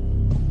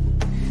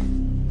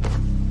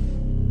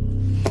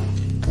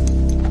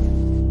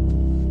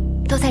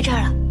都在这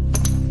儿了。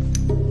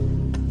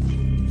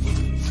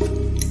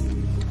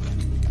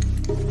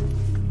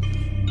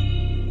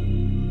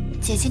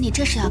姐姐，你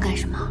这是要干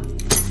什么？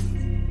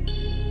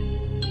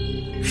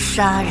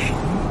杀人。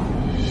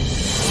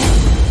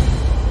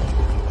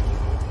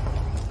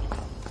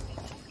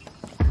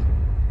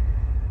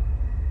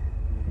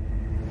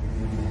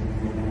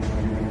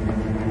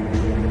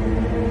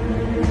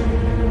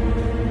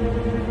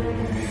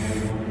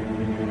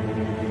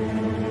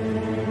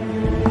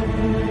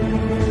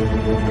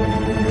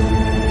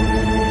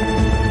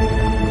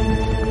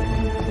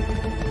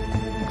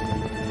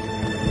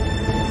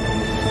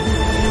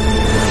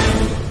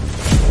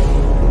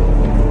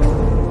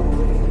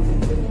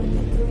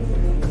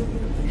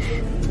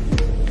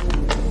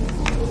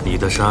你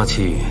的杀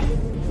气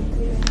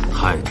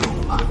太重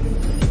了。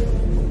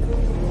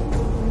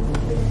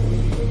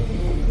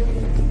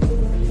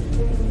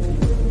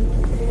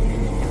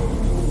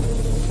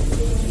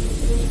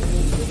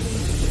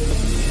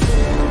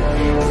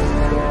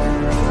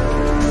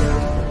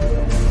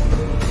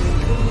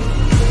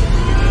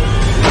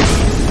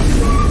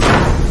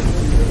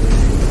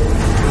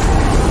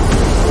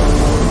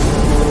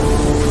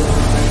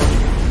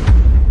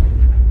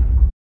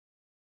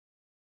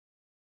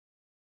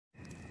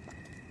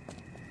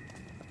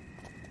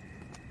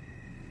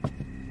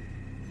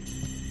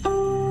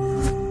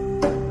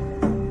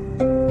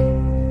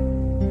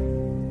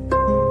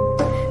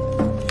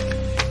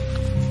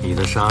你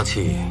的杀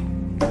气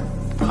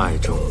太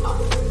重了。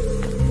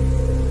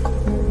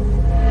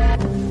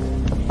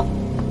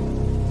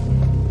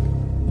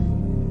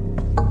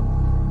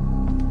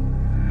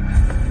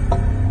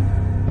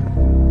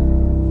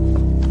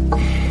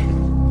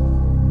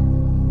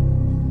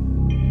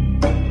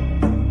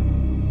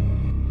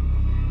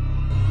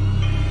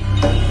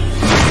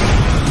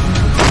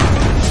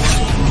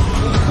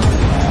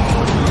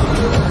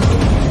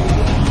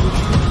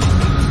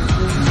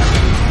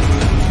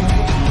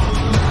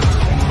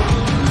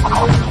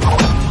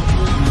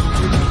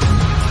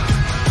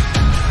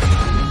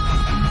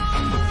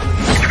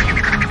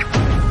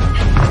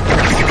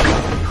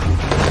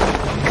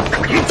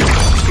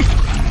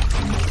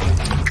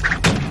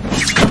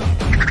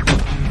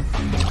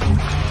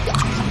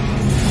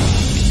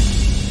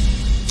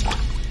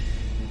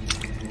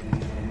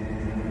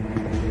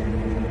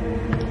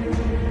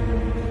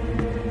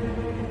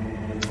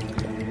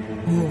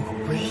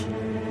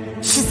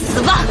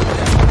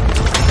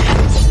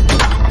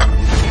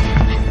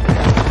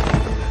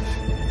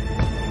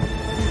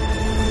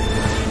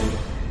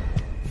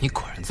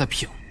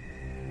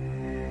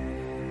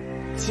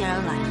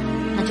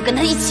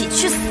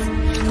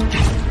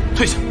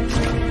退下！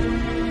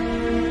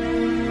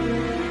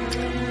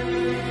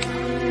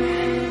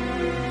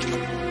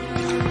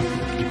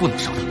你不能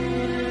杀他。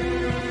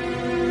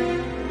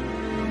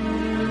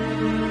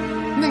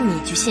那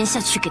你就先下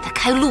去给他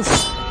开路。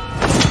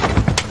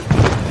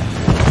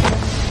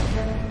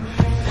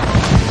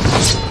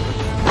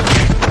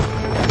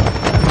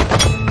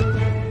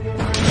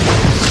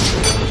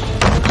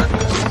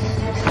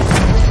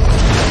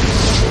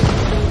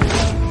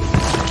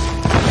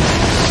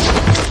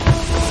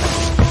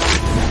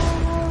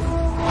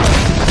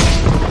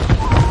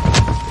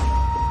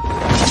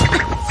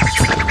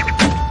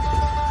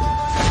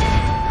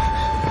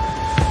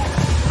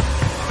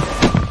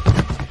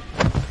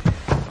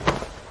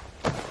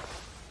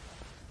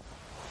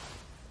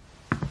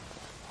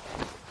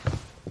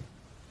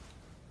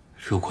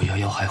如果瑶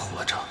瑶还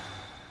活着，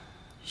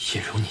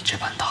也如你这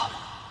般大了。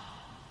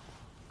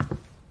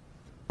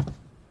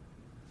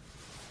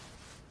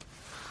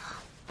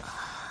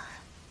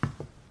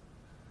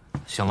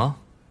醒了？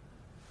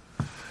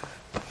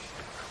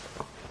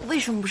为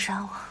什么不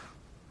杀我？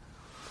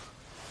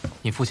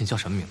你父亲叫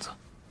什么名字？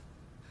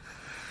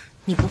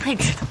你不配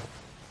知道。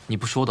你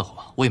不说的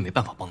话，我也没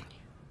办法帮你。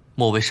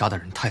莫威杀的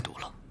人太多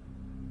了。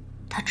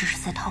他只是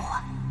在套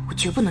话，我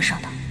绝不能杀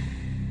他。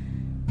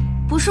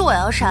不是我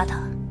要杀他。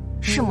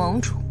是盟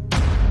主。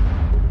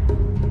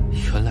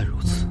原来如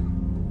此。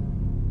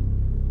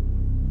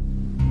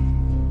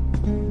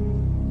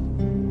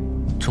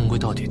终归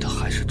到底，他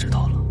还是知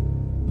道了。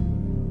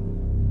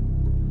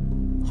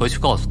回去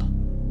告诉他，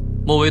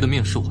莫威的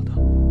命是我的，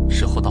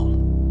时候到了，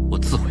我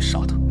自会杀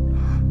他。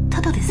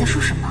他到底在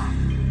说什么？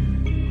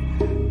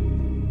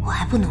我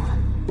还不能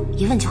问，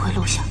一问就会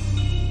露馅。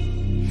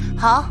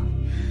好，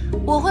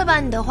我会把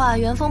你的话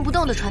原封不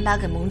动地传达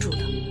给盟主的。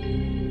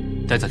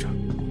待在这儿。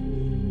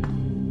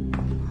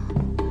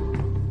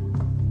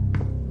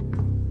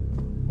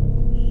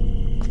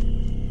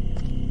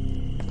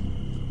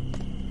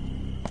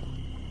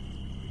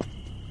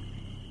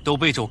都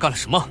背着我干了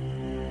什么？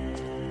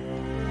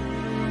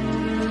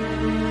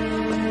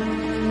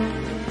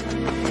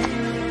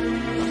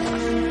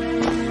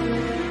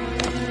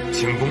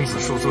请公子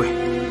恕罪，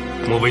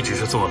莫威只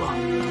是做了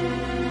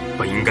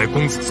本应该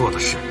公子做的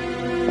事。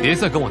别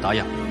再跟我打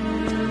哑，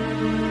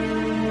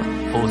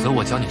否则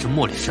我将你这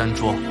茉莉山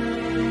庄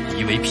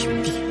夷为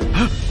平地。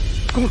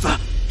公子，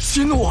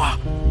息怒啊！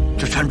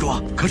这山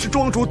庄可是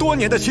庄主多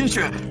年的心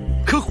血，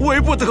可毁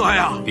不得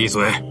呀！闭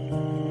嘴，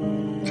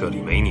这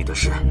里没你的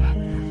事。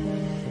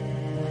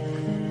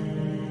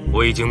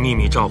我已经秘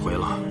密召回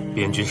了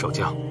边军守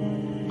将，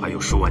还有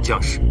数万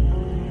将士，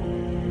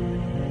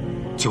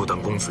就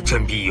等公子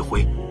振臂一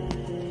挥，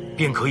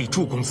便可以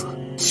助公子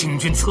兴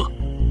军策。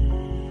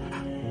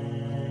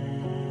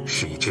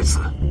事已至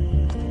此，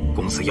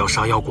公子要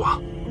杀要剐，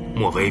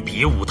莫为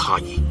别无他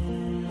意。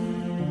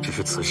只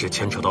是此事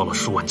牵扯到了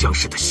数万将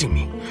士的性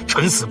命，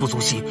臣死不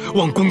足惜，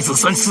望公子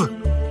三思。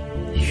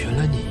原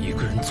来你一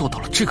个人做到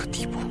了这个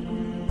地步，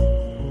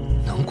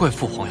难怪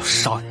父皇要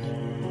杀你。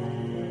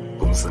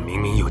公子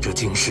明明有这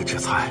惊世之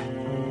才，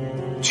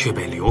却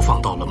被流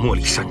放到了茉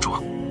莉山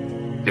庄，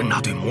任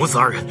那对母子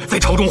二人在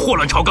朝中祸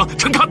乱朝纲，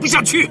臣看不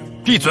下去。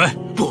闭嘴！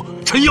不，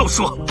臣要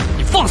说。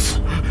你放肆！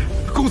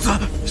公子，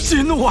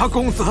息怒啊，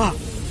公子！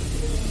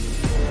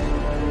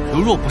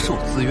如若不是我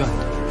自愿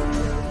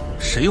的，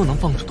谁又能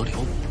放逐得了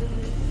我？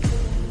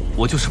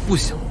我就是不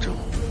想争，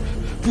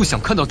不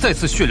想看到再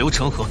次血流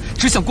成河，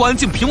只想过安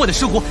静平稳的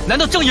生活，难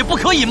道这样也不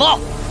可以吗？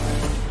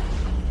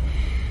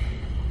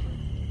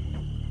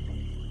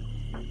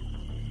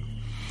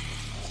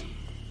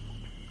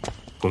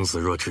公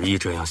子若执意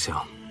这样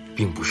想，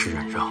并不是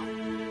忍让，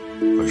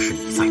而是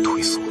一再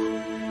退缩。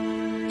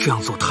这样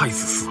做太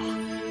自私了。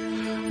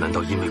难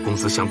道因为公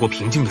子想过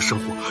平静的生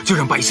活，就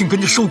让百姓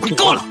跟着受苦？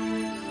够了！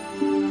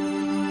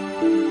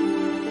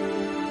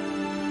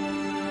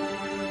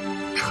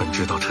臣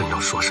知道臣要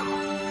说什么，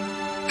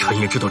臣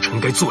也知道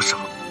臣该做什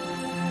么。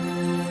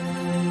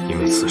因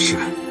为此事，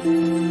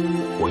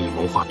我已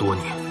谋划多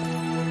年。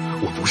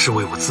我不是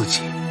为我自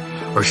己，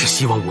而是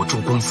希望我助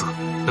公子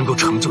能够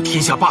成就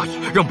天下霸业，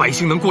让百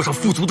姓能过上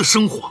富足的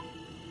生活。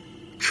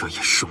这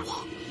也是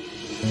我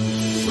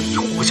唯一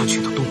活下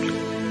去的动力。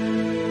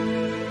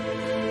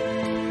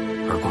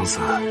而公子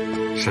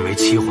身为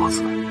七皇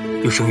子，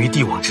又生于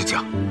帝王之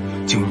家，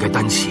就应该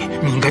担起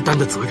你应该担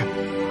的责任，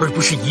而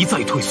不是一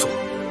再退缩。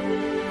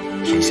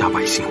天下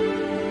百姓，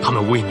他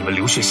们为你们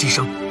流血牺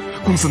牲，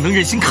公子能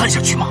忍心看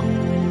下去吗？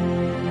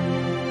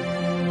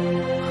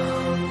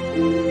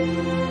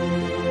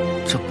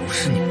这不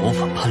是你谋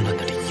反叛乱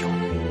的理由。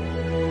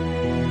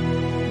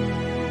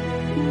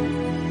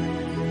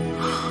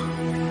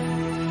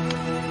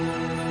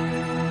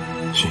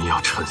君要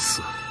臣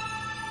死，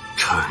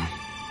臣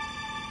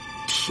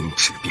听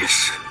旨便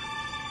是。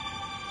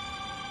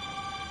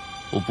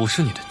我不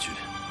是你的君，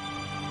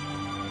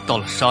到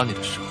了杀你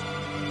的时候，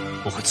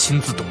我会亲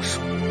自动手。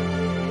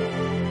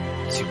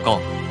警告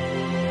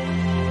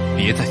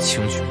你，别再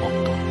轻举妄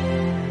动。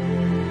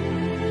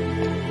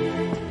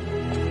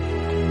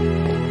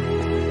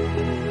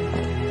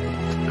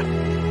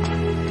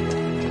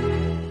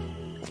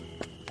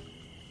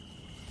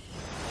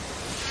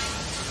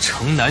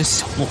城南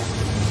小陌，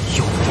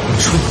又逢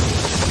春。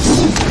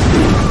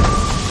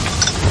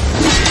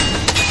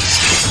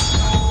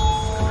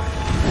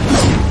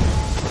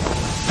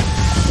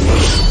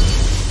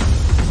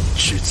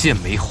只见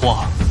梅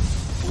花，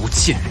不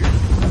见人。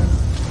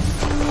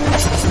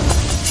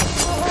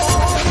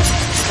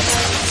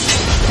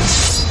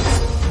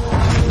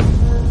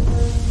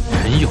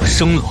人有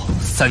生老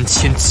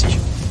3000疾。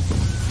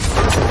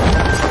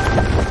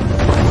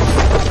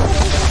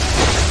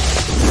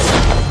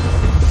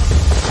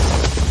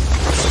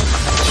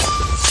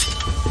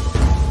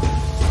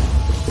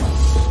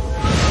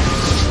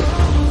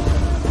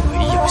唯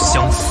有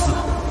相思，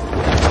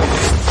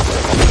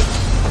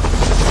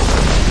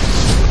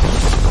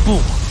不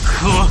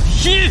可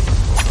依。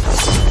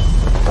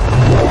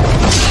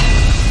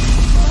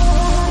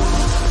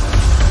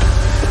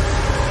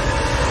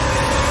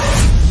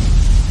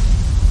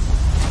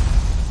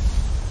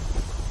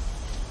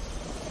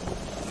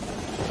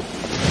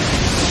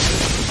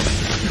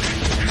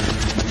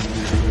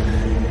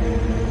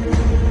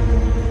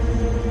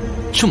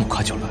这么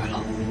快就来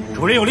了？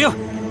主人有令，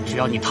只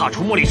要你踏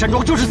出茉莉山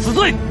庄，就是死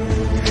罪。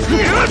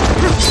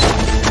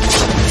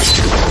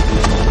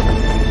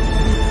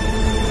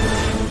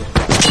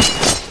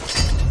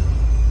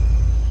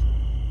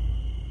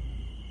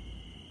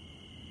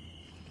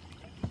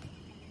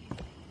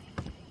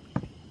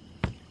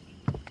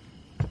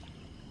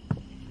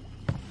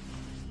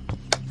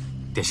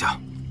殿下，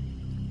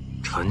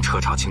臣彻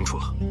查清楚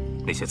了，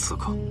那些刺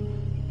客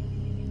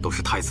都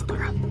是太子的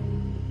人。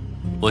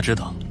我知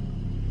道。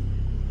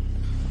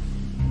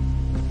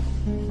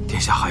殿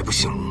下还不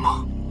醒悟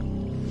吗？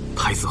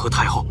太子和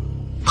太后，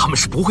他们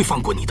是不会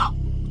放过你的。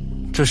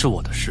这是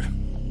我的事。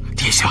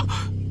殿下，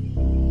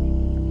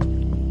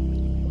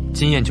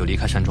今夜就离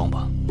开山庄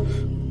吧。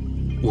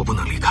我不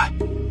能离开，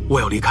我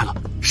要离开了，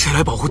谁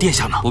来保护殿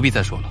下呢？不必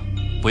再说了，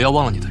不要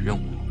忘了你的任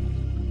务。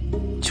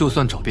就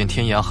算找遍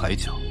天涯海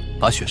角，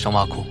把雪山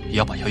挖空，也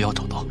要把夭夭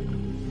找到。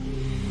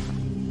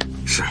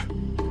是，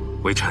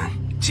微臣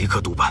即刻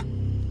督办。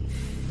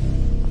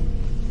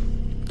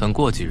等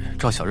过几日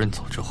赵小刃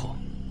走之后，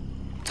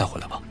再回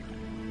来吧。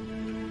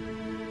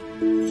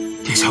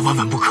殿下万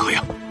万不可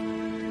呀！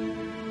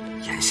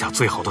眼下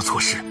最好的措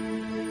施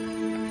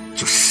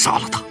就是杀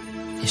了他。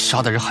你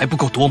杀的人还不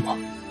够多吗？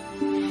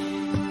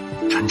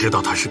臣知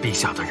道他是陛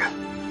下的人，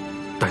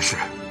但是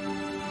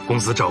公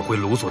子找回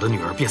卢索的女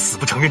儿，便死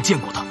不承认见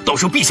过他，到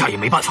时候陛下也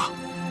没办法。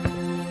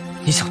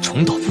你想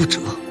重蹈覆辙？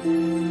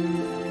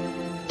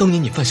当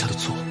年你犯下的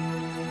错，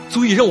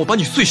足以让我把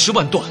你碎尸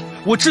万段。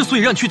我之所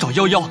以让你去找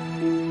夭夭，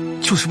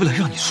就是为了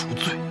让你赎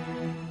罪。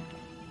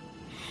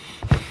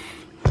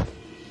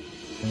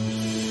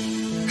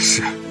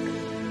是，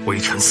微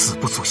臣死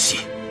不足惜。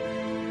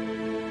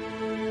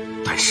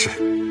但是，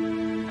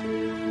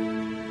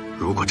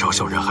如果赵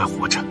小人还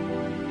活着，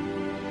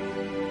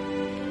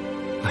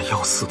那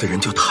要死的人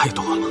就太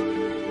多了。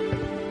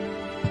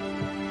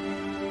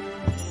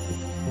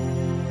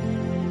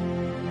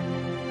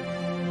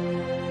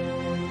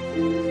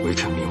微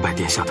臣明白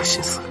殿下的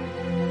心思。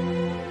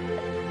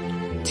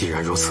既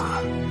然如此，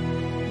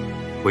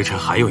微臣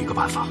还有一个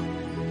办法，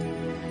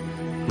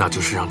那就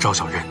是让赵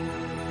小人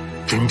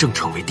真正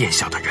成为殿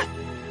下的人。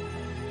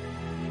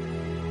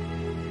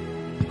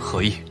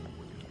何意？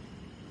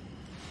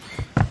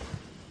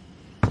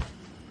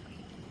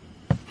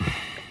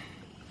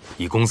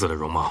以公子的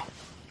容貌，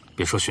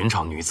别说寻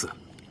常女子，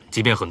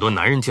即便很多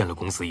男人见了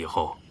公子以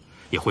后，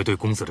也会对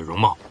公子的容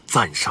貌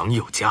赞赏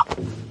有加。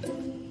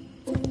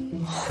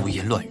胡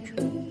言乱语！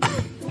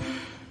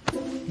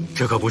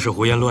这可不是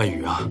胡言乱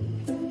语啊！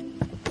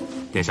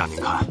殿下，您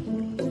看，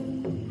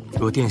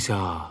若殿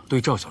下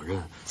对赵小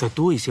人再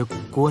多一些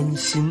关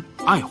心、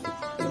爱护，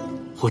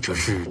或者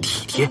是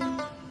体贴，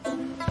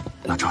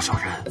那赵小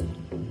人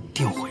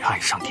定会爱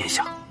上殿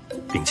下，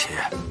并且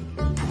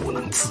不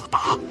能自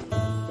拔。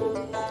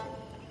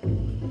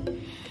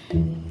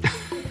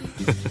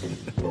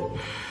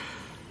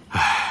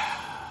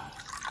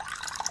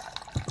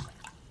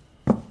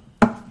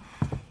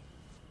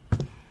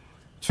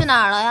去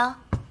哪儿了呀？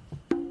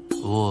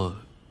我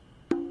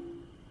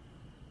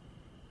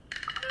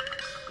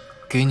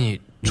给你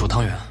煮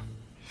汤圆。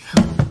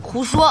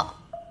胡说！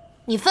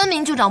你分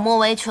明就找莫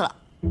威去了。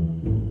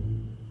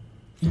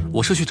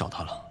我是去找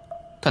他了，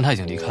但他已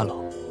经离开了。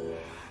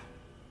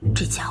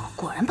这家伙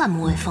果然把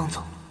莫威放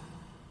走了。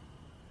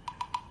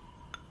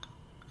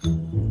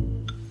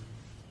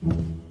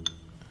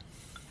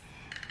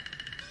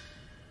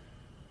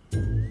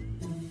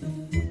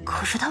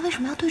可是他为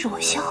什么要对着我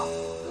笑？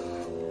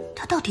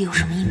他到底有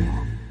什么阴谋？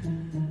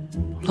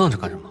愣着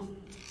干什么？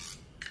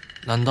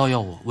难道要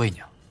我喂你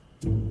啊？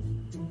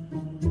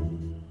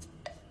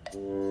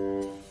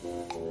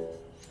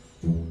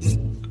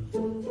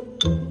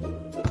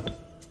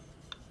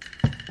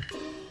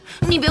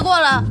你别过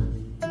来！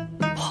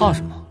怕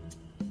什么？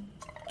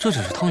这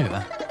只是汤圆，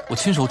我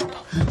亲手煮的。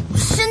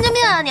神经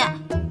病啊你！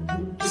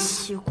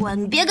奇怪，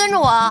你别跟着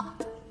我。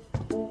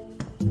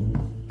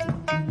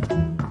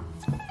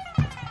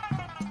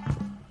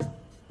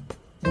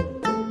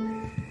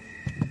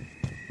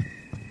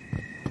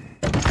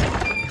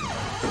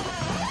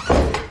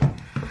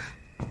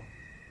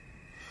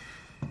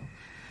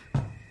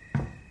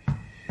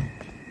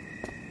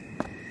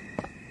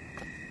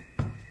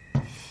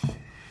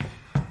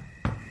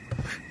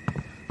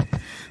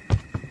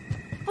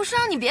不是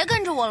让你别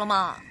跟着我了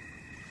吗？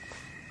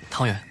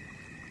汤圆，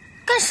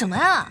干什么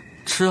呀？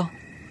吃啊。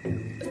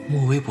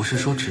莫薇不是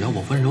说只要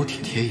我温柔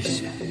体贴一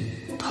些，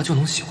她就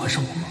能喜欢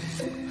上我吗？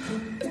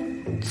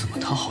怎么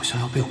她好像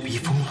要被我逼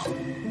疯了？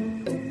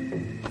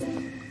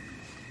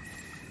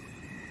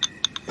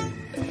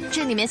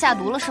这里面下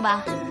毒了是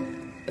吧？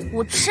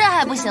我吃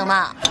还不行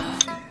吗？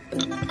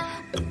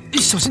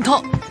小心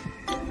烫！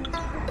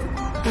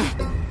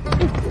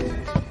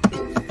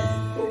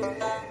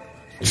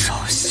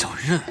赵小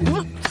刃，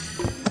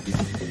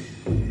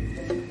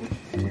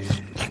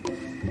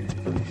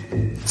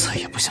再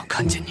也不想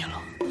看见你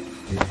了。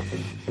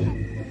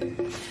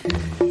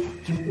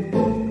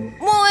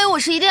莫薇，我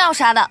是一定要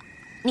杀的，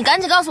你赶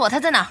紧告诉我他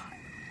在哪儿。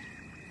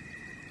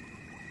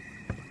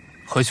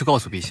回去告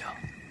诉陛下，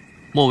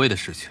莫薇的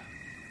事情，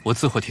我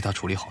自会替他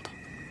处理好的。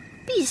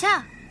陛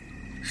下？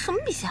什么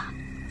陛下？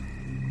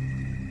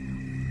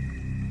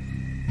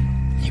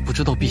你不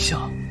知道陛下？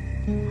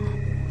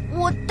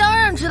我当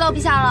然知道陛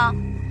下了，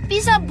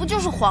陛下不就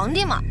是皇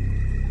帝吗？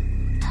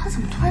他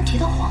怎么突然提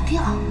到皇帝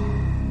了？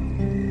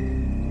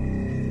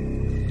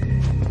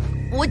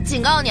我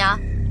警告你啊，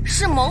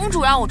是盟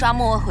主让我抓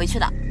莫薇回去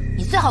的，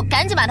你最好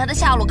赶紧把他的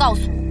下落告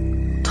诉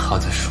我。他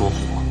在说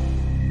谎，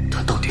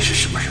他到底是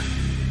什么人？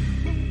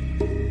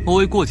莫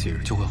薇过几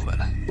日就会回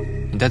来，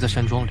你待在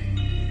山庄里，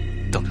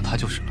等着他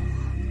就是了。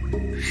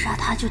杀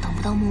他就等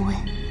不到莫薇，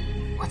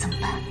我怎么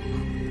办？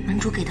门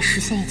主给的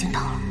时限已经到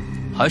了。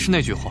还是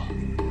那句话，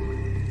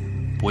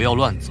不要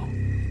乱走，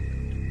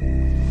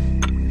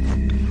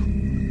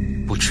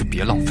不吃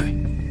别浪费。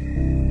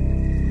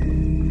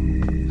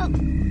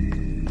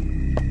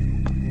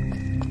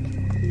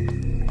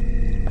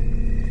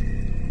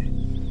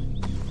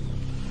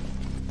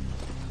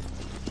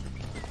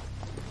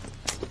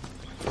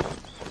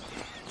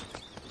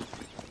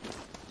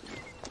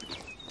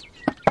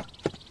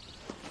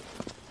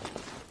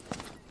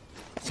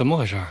怎么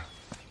回事？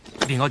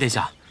禀告殿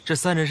下，这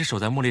3人是守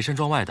在茉莉山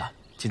庄外的，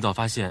今早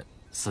发现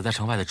死在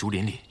城外的竹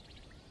林里。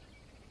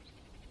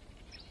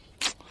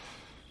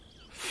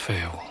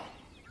废物！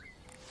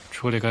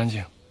处理干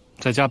净，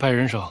再加派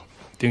人手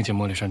盯紧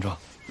茉莉山庄。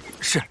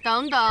是。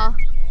等等。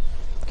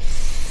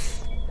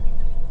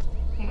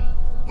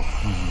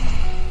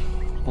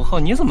母后，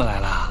你怎么来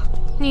了？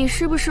你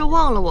是不是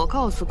忘了我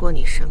告诉过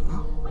你什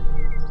么？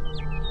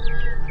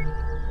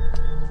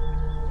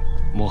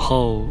母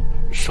后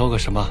说个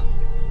什么？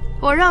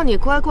我让你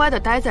乖乖的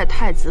待在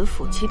太子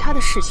府，其他的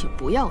事情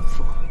不要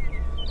做。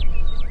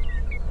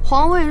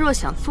皇位若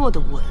想坐得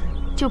稳，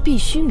就必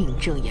须名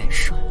正言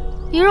顺。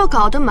你若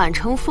搞得满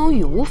城风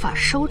雨无法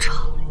收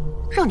场，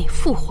让你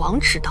父皇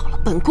知道了，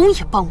本宫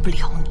也帮不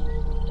了你。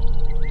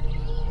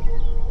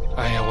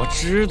哎呀，我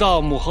知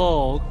道母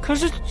后，可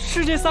是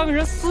这3个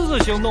人私自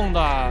行动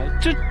的，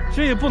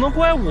这也不能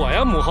怪我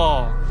呀，母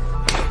后。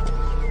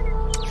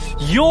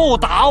又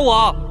打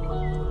我！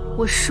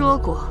我说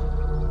过，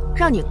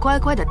让你乖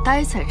乖的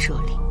待在这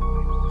里，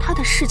他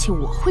的事情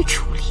我会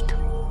处理的。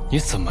你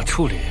怎么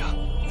处理呀？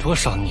多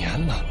少年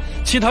了，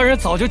其他人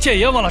早就见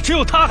阎王了，只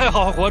有他还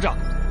好好活着。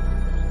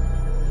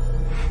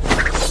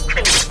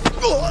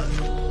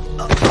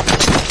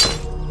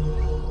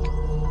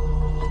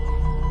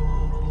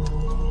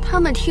他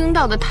们听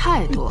到的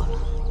太多了，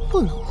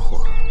不能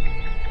活。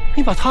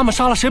你把他们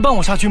杀了，谁帮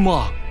我杀君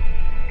莫？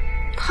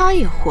他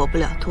也活不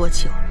了多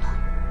久了。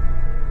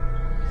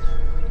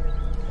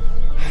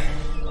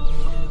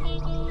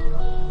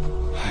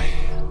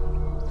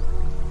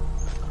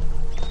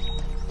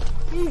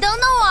你等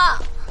等我！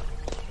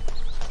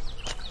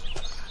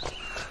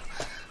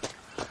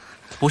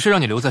不是让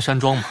你留在山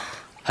庄吗？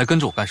还跟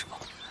着我干什么？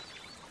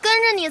跟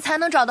着你才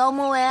能找到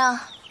莫薇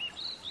啊！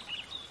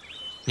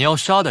你要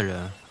杀的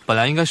人本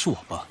来应该是我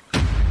吧？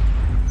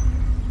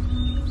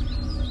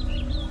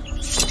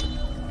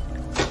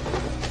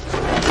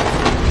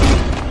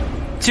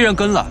既然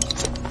跟来，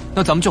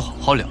那咱们就好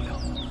好聊聊。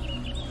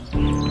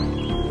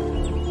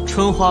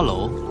春花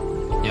楼，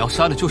你要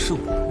杀的就是我。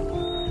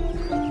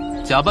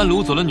假扮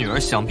掳走了女儿，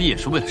想必也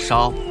是为了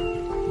杀我。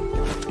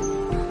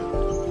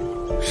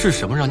是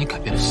什么让你改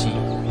变了心意？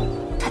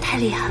他太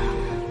厉害了，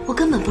我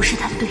根本不是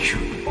他的对手。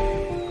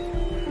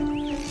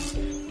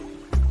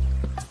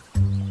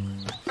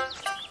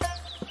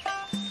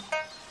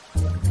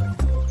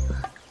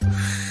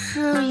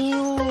是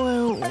因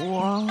为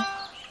我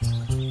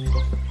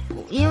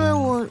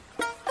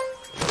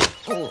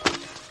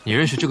你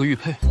认识这个玉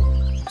佩？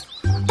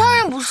当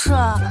然不是，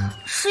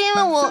是因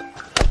为我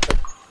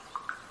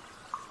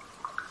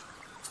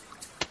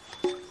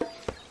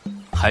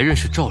还认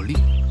识赵丽？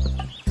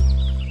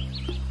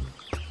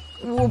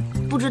我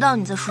不知道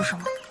你在说什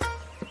么。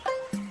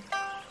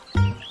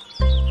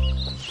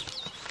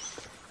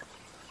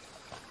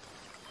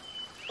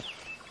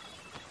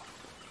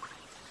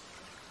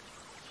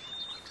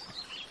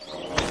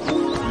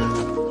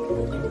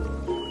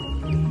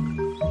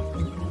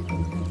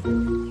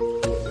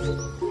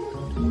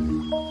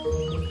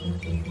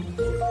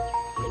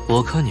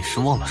我看你是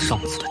忘了上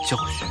次的教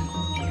训。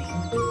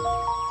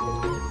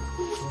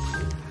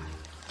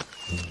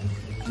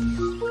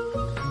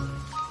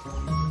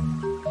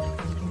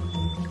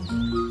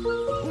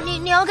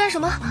要干什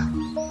么？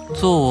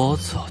做我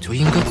早就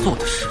应该做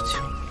的事情。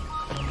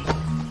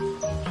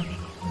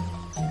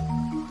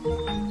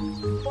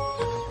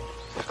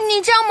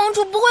你这样盟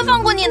主不会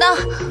放过你的。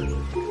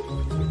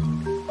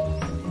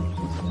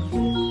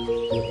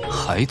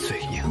还嘴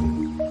硬。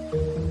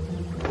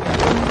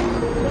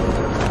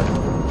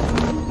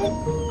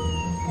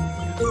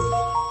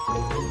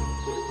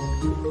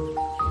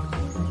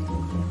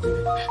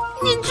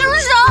你知